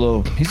 but he's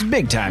a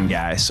big time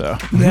guy, so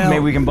maybe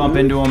we can bump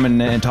into him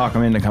and talk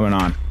him into coming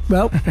on.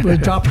 Well, we'll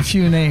drop a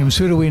few names.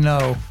 Who do we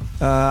know?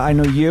 I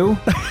know you,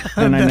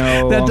 and I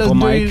know that Uncle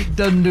Mike.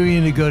 Doesn't do you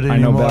any good anymore.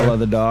 I know Bella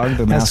the dog,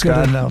 the That's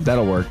mascot. good enough.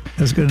 That'll work.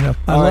 That's good enough.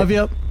 I All love right.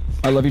 you.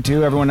 I love you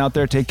too. Everyone out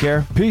there, take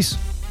care. Peace.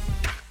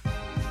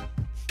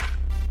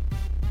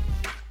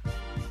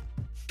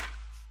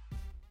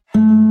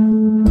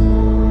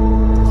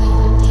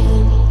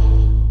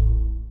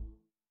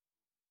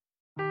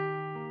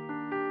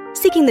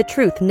 Seeking the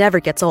truth never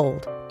gets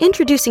old.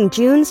 Introducing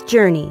June's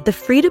Journey, the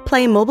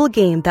free-to-play mobile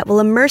game that will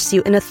immerse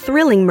you in a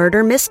thrilling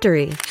murder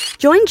mystery.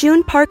 Join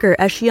June Parker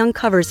as she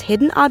uncovers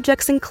hidden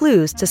objects and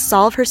clues to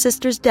solve her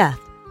sister's death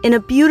in a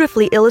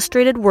beautifully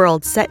illustrated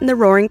world set in the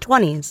Roaring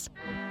 '20s.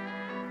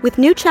 With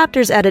new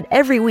chapters added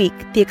every week,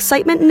 the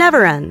excitement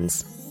never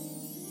ends.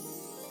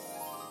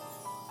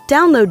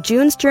 Download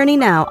June's Journey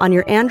now on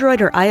your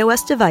Android or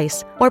iOS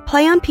device, or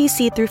play on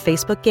PC through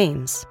Facebook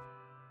Games.